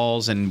 80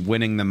 balls and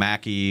winning the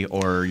Mackey,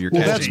 or you're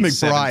catching that's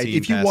McBride. 17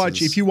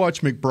 If you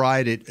watch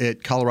McBride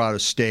at Colorado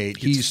State,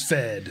 he's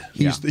fed.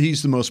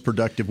 He's the most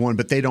productive one,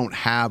 but they don't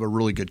have a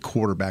really good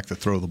quarterback to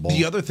throw the ball.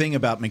 The other thing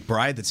about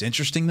McBride that's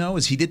interesting, though,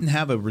 is he didn't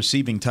have a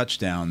receiving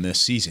touchdown this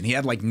season. He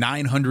had like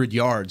 900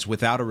 yards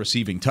without a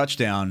receiving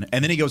touchdown,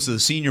 and then he goes to the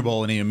Senior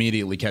Bowl and he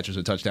immediately catches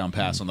a touchdown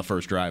pass on the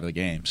first drive of the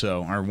game,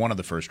 or one of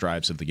the first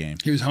drives of the game.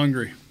 He was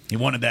hungry. He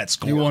wanted that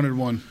score. He wanted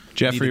one.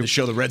 Jeffrey, to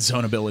show the red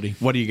zone ability.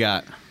 What do you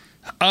got?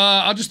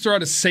 I'll just throw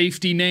out a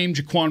safety name,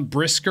 Jaquan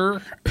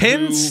Brisker.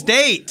 Penn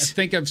State. I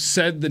think I've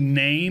said the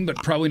name, but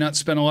probably not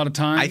spent a lot of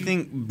time. I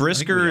think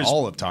Brisker we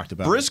all have talked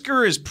about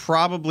Brisker is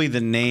probably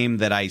the name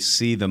that I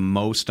see the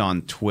most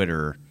on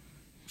Twitter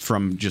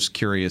from just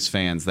curious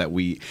fans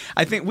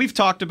I think we've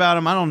talked about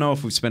him. I don't know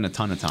if we've spent a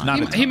ton of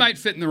time. He might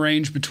fit in the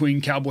range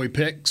between Cowboy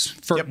picks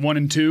for 1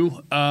 and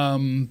 2.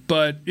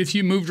 But if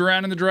you moved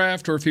around in the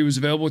draft or if he was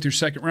available with your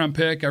second-round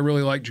pick, I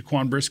really like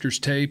Jaquan Brisker's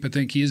tape. I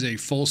think he is a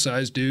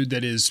full-size dude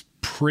that is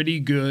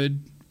pretty good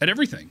at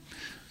everything.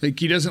 Like,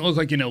 he doesn't look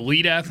like an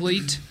elite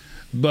athlete,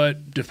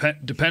 but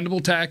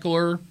dependable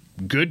tackler,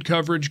 good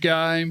coverage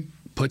guy,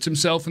 puts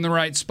himself in the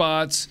right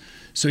spots.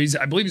 So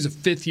I believe he's a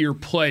fifth-year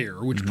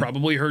player, which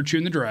probably hurts you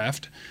in the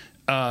draft.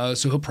 So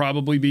he'll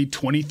probably be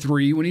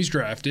 23 when he's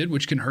drafted,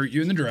 which can hurt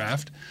you in the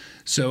draft.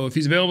 So if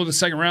he's available in the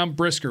second round,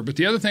 Brisker. But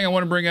the other thing I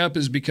want to bring up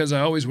is because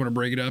I always want to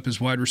bring it up is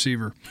wide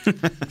receiver.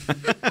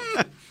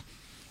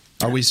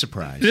 Are we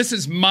surprised? This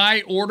is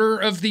my order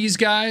of these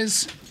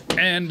guys.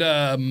 And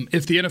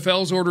if the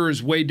NFL's order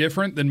is way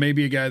different, then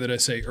maybe a guy that I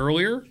say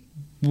earlier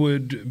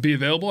would be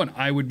available, and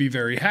I would be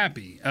very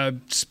happy. I've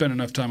spent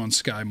enough time on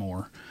Sky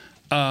Moore.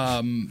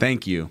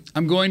 Thank you.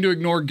 I'm going to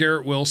ignore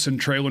Garrett Wilson,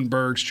 Traylon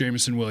Burks,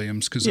 Jameson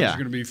Williams, because those are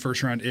going to be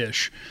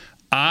first-round-ish.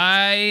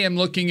 I am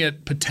looking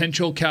at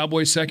potential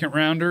Cowboy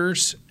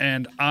second-rounders,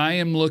 and I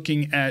am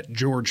looking at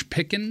George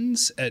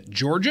Pickens at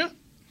Georgia,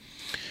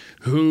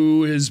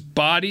 who his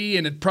body,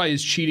 and it probably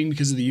is cheating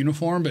because of the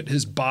uniform, but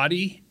his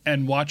body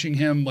and watching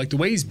him, like the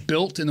way he's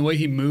built and the way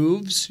he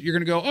moves, you're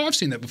going to go, oh, I've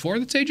seen that before.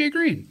 That's A.J.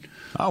 Green.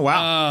 Oh,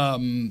 wow.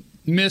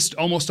 Missed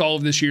almost all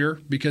of this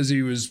year because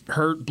he was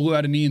hurt, blew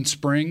out a knee in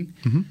spring.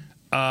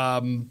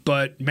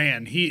 But,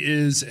 man, he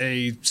is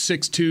a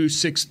 6'2",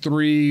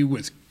 6'3",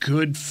 with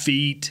good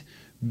feet,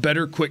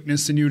 better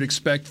quickness than you would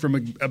expect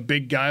from a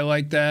big guy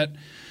like that.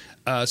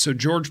 So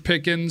George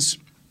Pickens,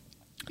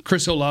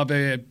 Chris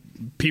Olave,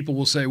 people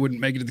will say wouldn't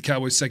make it to the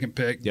Cowboys' second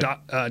pick.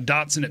 Yep.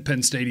 Dotson at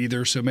Penn State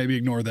either, so maybe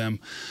ignore them.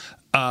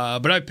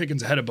 But I have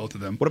Pickens ahead of both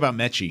of them. What about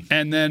Mechie?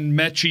 And then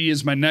Mechie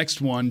is my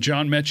next one.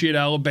 John Mechie at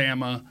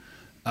Alabama,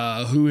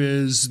 who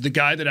is the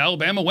guy that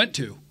Alabama went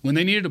to when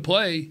they needed to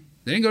play.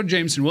 They didn't go to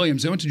Jameson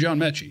Williams. They went to John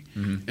Mechie.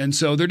 Mm-hmm. And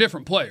so they're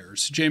different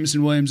players.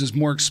 Jameson Williams is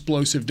more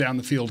explosive down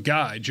the field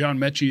guy. John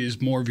Mechie is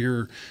more of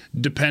your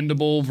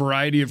dependable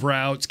variety of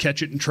routes,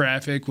 catch it in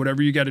traffic,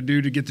 whatever you got to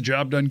do to get the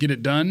job done, get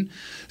it done.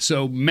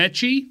 So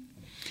Mechie,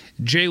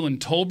 Jalen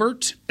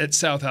Tolbert at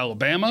South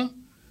Alabama,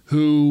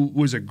 who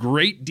was a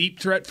great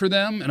deep threat for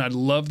them, and I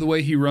love the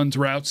way he runs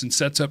routes and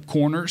sets up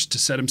corners to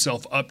set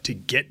himself up to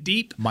get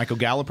deep. Michael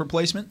Gallup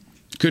replacement?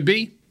 Could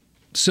be.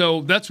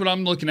 So that's what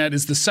I'm looking at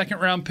is the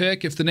second-round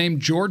pick. If the name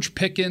George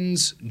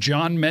Pickens,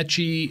 John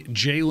Mechie,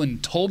 Jalen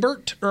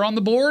Tolbert are on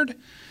the board,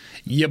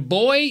 your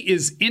boy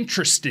is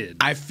interested.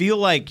 I feel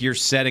like you're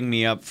setting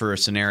me up for a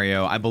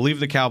scenario. I believe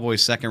the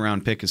Cowboys'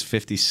 second-round pick is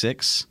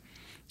 56.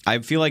 I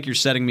feel like you're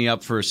setting me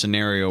up for a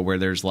scenario where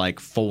there's like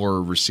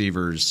 4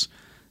 receivers.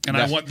 And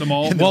I want them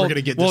all. And we're going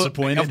to get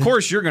disappointed. Of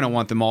course you're going to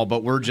want them all,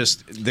 but we're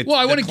just...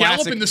 I want to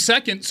Gallup in the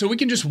second, so we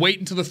can just wait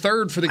until the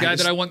third for the guy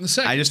that I want in the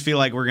second. I just feel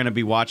like we're going to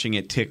be watching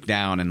it tick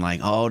down and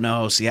like, oh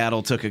no,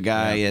 Seattle took a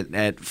guy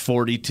at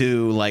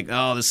 42. Like,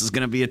 oh, this is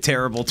going to be a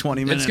terrible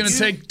 20 minutes. It's going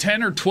to take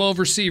 10 or 12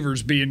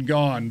 receivers being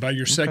gone by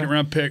your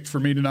second-round pick for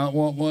me to not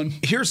want one.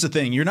 Here's the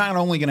thing. You're not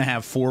only going to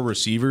have 4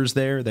 receivers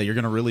there that you're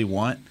going to really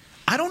want.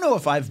 I don't know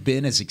if I've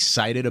been as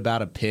excited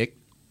about a pick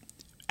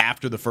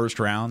after the first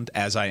round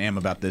as I am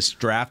about this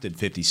draft at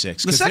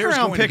 56. The second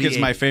round pick is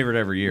my favorite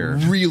every year.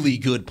 Really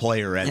good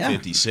player at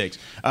 56.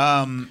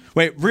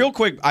 Wait, real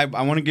quick, I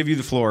want to give you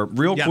the floor.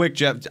 Real quick,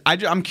 Jeff,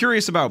 I'm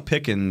curious about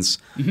Pickens.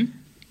 Mm-hmm.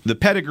 The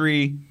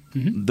pedigree,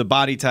 the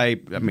body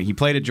type. I mean, he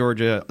played at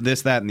Georgia,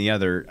 this, that, and the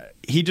other.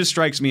 He just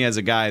strikes me as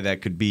a guy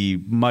that could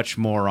be much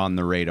more on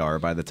the radar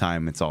by the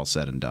time it's all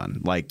said and done.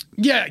 Like,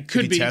 yeah, it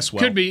could be.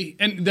 Could be.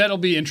 And that'll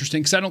be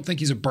interesting because I don't think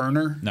he's a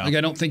burner. No. Like,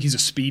 I don't think he's a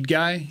speed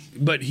guy.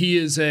 But he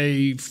is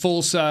a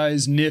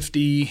full-size,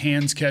 nifty,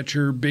 hands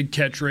catcher, big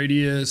catch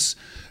radius,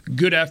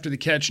 good after the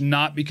catch,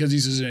 not because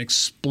he's an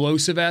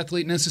explosive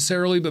athlete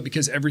necessarily, but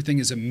because everything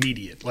is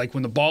immediate. Like,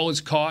 when the ball is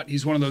caught,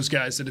 he's one of those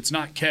guys that it's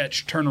not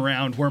catch, turn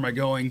around, where am I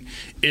going?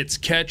 It's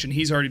catch, and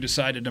he's already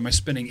decided, am I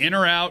spinning in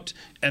or out?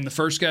 And the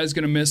first guy's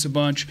going to miss a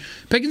bunch.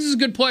 Pickens is a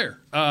good player.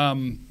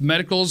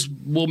 Medicals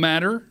will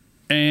matter,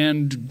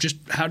 and just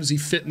how does he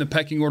fit in the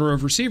pecking order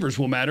of receivers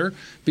will matter,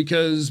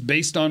 because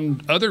based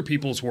on other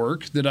people's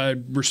work that I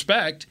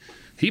respect,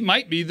 he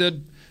might be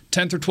the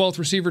 10th or 12th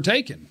receiver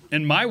taken.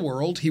 In my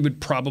world, he would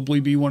probably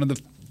be one of the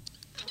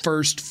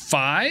first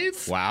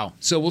 5. Wow.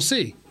 So we'll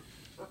see.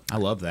 I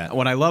love that.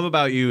 What I love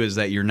about you is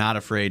that you're not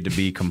afraid to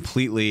be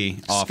completely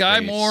off Sky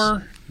base.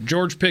 Moore,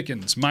 George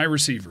Pickens, my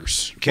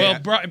receivers. Okay.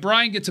 Well,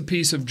 Brian gets a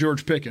piece of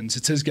George Pickens.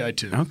 It's his guy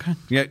too. Okay.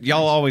 Yeah,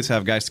 y'all always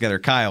have guys together.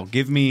 Kyle,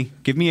 give me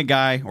a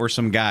guy or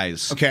some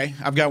guys. Okay,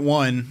 I've got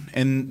one,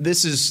 and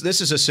this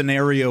is a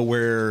scenario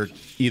where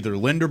either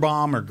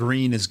Linderbaum or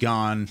Green is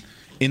gone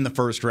in the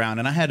first round.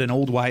 And I had an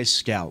old wise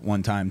scout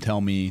one time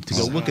tell me to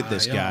go look at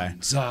this guy.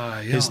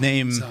 His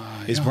name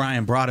is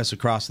Brian Broaddus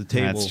across the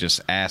table. That's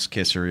just ass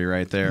kissery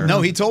right there. No,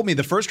 he told me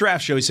the first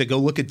draft show, he said, go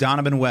look at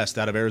Donovan West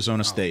out of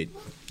Arizona State.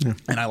 Yeah.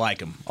 And I like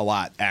him a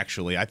lot,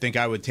 actually. I think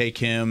I would take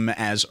him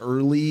as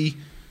early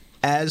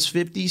as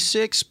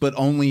 56, but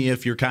only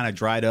if you're kind of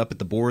dried up at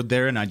the board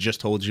there. And I just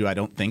told you I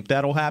don't think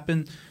that'll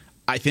happen.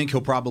 I think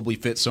he'll probably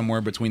fit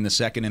somewhere between the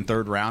second and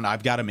third round.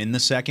 I've got him in the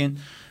second.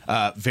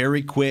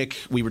 Very quick.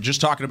 We were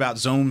just talking about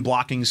zone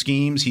blocking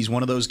schemes. He's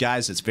one of those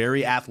guys that's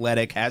very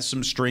athletic, has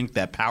some strength,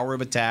 that power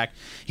of attack.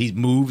 He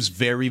moves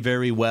very,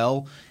 very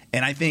well.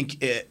 And I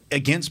think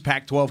against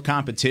Pac-12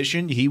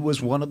 competition, he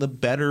was one of the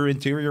better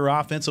interior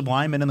offensive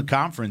linemen in the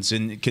conference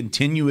and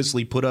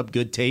continuously put up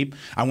good tape.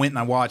 I went and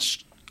I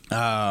watched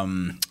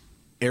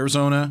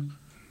Arizona,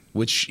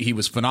 which he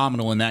was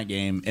phenomenal in that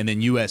game, and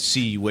then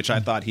USC, which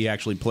I thought he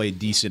actually played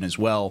decent as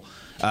well.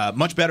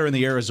 Much better in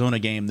the Arizona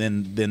game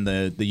than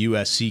the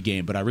USC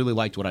game, but I really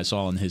liked what I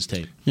saw in his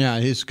tape. Yeah,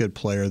 he's a good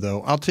player,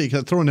 though. I'll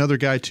throw another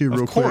guy, too,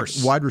 real quick.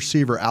 Wide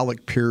receiver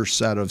Alec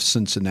Pierce out of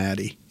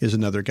Cincinnati is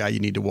another guy you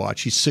need to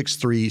watch. He's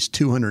 6'3", he's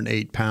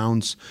 208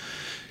 pounds.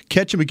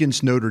 Catch him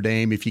against Notre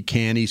Dame if you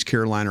can. He's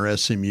Carolina or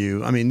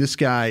SMU. I mean, this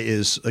guy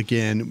is,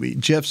 again,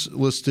 Jeff's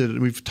listed,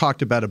 we've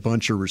talked about a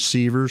bunch of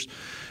receivers.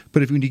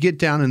 But when you get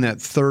down in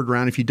that third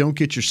round, if you don't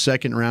get your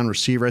second-round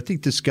receiver, I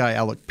think this guy,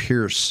 Alec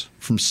Pierce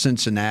from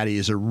Cincinnati,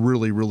 is a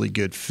really, really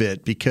good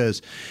fit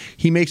because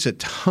he makes a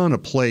ton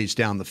of plays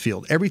down the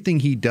field.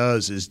 Everything he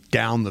does is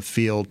down the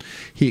field.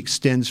 He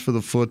extends for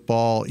the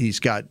football.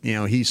 He's got,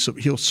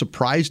 he'll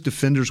surprise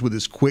defenders with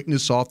his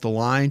quickness off the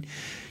line.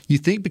 You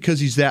think because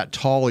he's that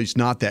tall, he's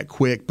not that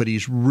quick, but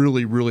he's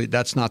really, really,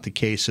 that's not the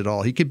case at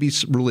all. He could be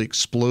really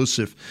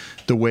explosive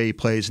the way he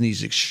plays, and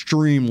he's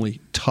extremely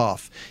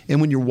tough.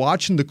 And when you're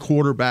watching the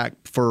quarterback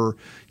for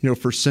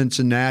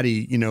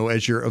Cincinnati,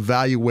 as you're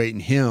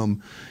evaluating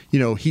him,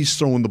 he's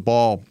throwing the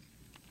ball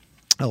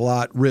a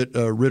lot.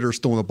 Ritter's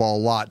throwing the ball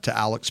a lot to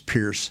Alex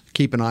Pierce.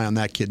 Keep an eye on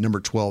that kid, number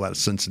 12 out of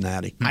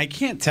Cincinnati. I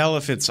can't tell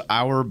if it's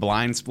our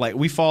blind spot.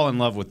 We fall in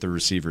love with the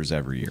receivers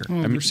every year.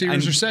 Well,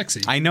 receivers are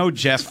sexy. I know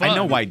Jeff. I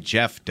know why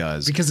Jeff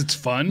does. Because it's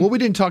fun. Well, we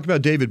didn't talk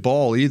about David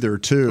Ball either,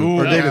 too.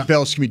 Ooh, David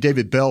Bell,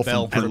 David Bell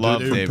from I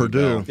love David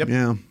Purdue. Bell. Yep.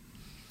 Yeah.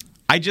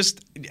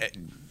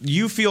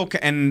 You feel,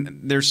 and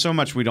there's so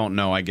much we don't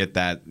know. I get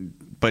that.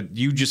 But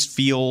you just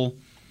feel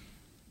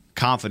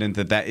confident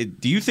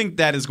do you think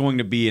that is going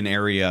to be an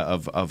area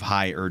of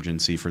high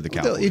urgency for the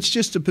Cowboys? It's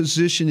just a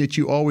position that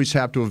you always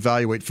have to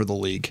evaluate for the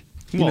league.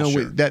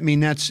 Sure.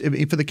 That's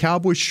for the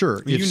Cowboys,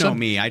 sure.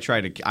 Me. I try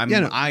to.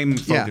 I'm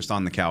focused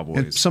on the Cowboys.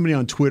 And somebody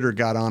on Twitter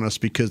got on us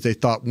because they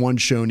thought one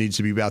show needs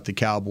to be about the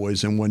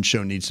Cowboys and one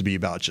show needs to be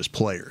about just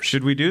players.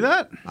 Should we do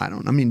that?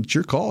 It's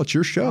your call. It's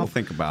your show. I'll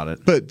think about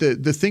it. But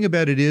the thing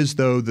about it is,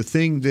 though, the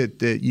thing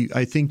that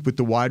I think with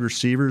the wide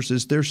receivers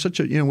is there's such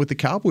a with the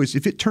Cowboys,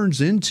 if it turns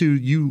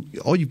into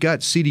all you've got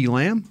CeeDee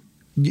Lamb,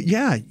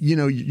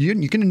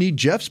 you're going to need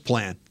Jeff's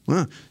plan.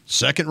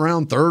 Second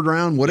round, third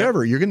round,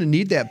 whatever. You're going to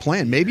need that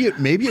plan. Maybe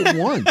it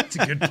won. That's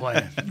a good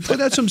plan. But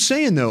that's what I'm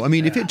saying, though.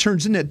 If it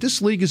turns in that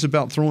this league is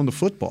about throwing the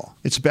football,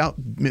 it's about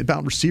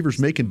receivers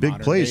making big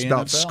plays, it's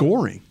about NFL.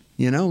 Scoring.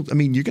 You're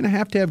going to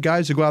have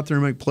guys that go out there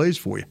and make plays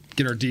for you.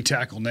 Get our D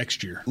tackle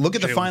next year. Look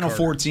at the final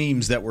four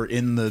teams that were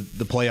in the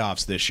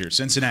playoffs this year: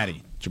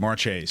 Cincinnati, Jamar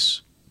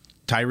Chase,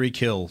 Tyreek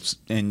Hill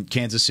in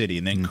Kansas City,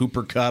 and then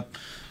Cooper Kupp.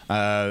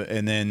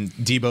 And then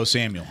Deebo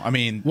Samuel.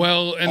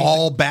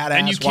 All badass.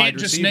 And you can't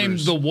just name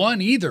the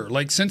one either.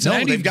 Like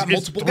Cincinnati, they've got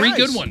multiple three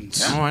guys. good ones.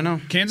 Yeah. Oh, I know.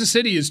 Kansas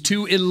City is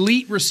two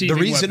elite receiving.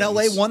 The reason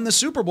weapons. LA won the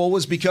Super Bowl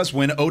was because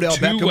when Odell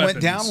Beckham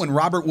went down, when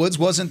Robert Woods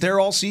wasn't there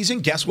all season,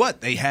 guess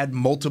what? They had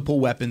multiple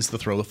weapons to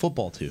throw the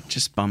football to.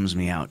 Just bums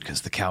me out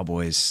because the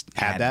Cowboys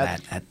had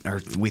that.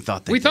 Or we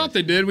thought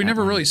they did. We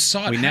never really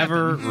saw it. We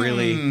never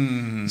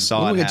really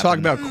saw it. We can talk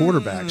about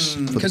quarterbacks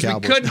for the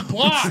Cowboys. Because we couldn't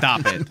block.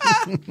 Stop it.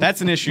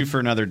 That's an issue for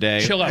another day.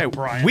 Chill out,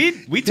 Brian.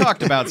 We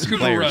talked about some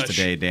Cooper players Rush.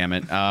 today, damn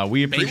it.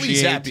 We appreciate Bailey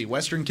Zappi,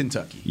 Western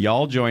Kentucky.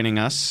 Y'all joining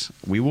us.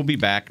 We will be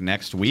back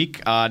next week.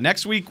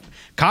 Next week,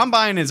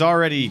 Combine is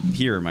already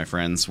here, my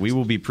friends. We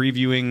will be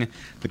previewing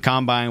the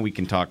Combine. We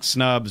can talk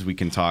snubs. We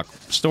can talk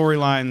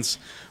storylines.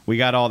 We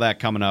got all that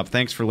coming up.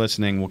 Thanks for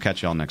listening. We'll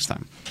catch y'all next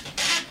time.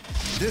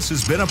 This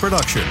has been a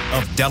production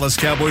of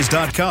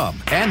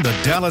DallasCowboys.com and the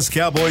Dallas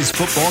Cowboys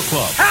Football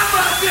Club. How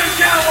about this,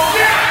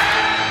 Cowboys? Yeah!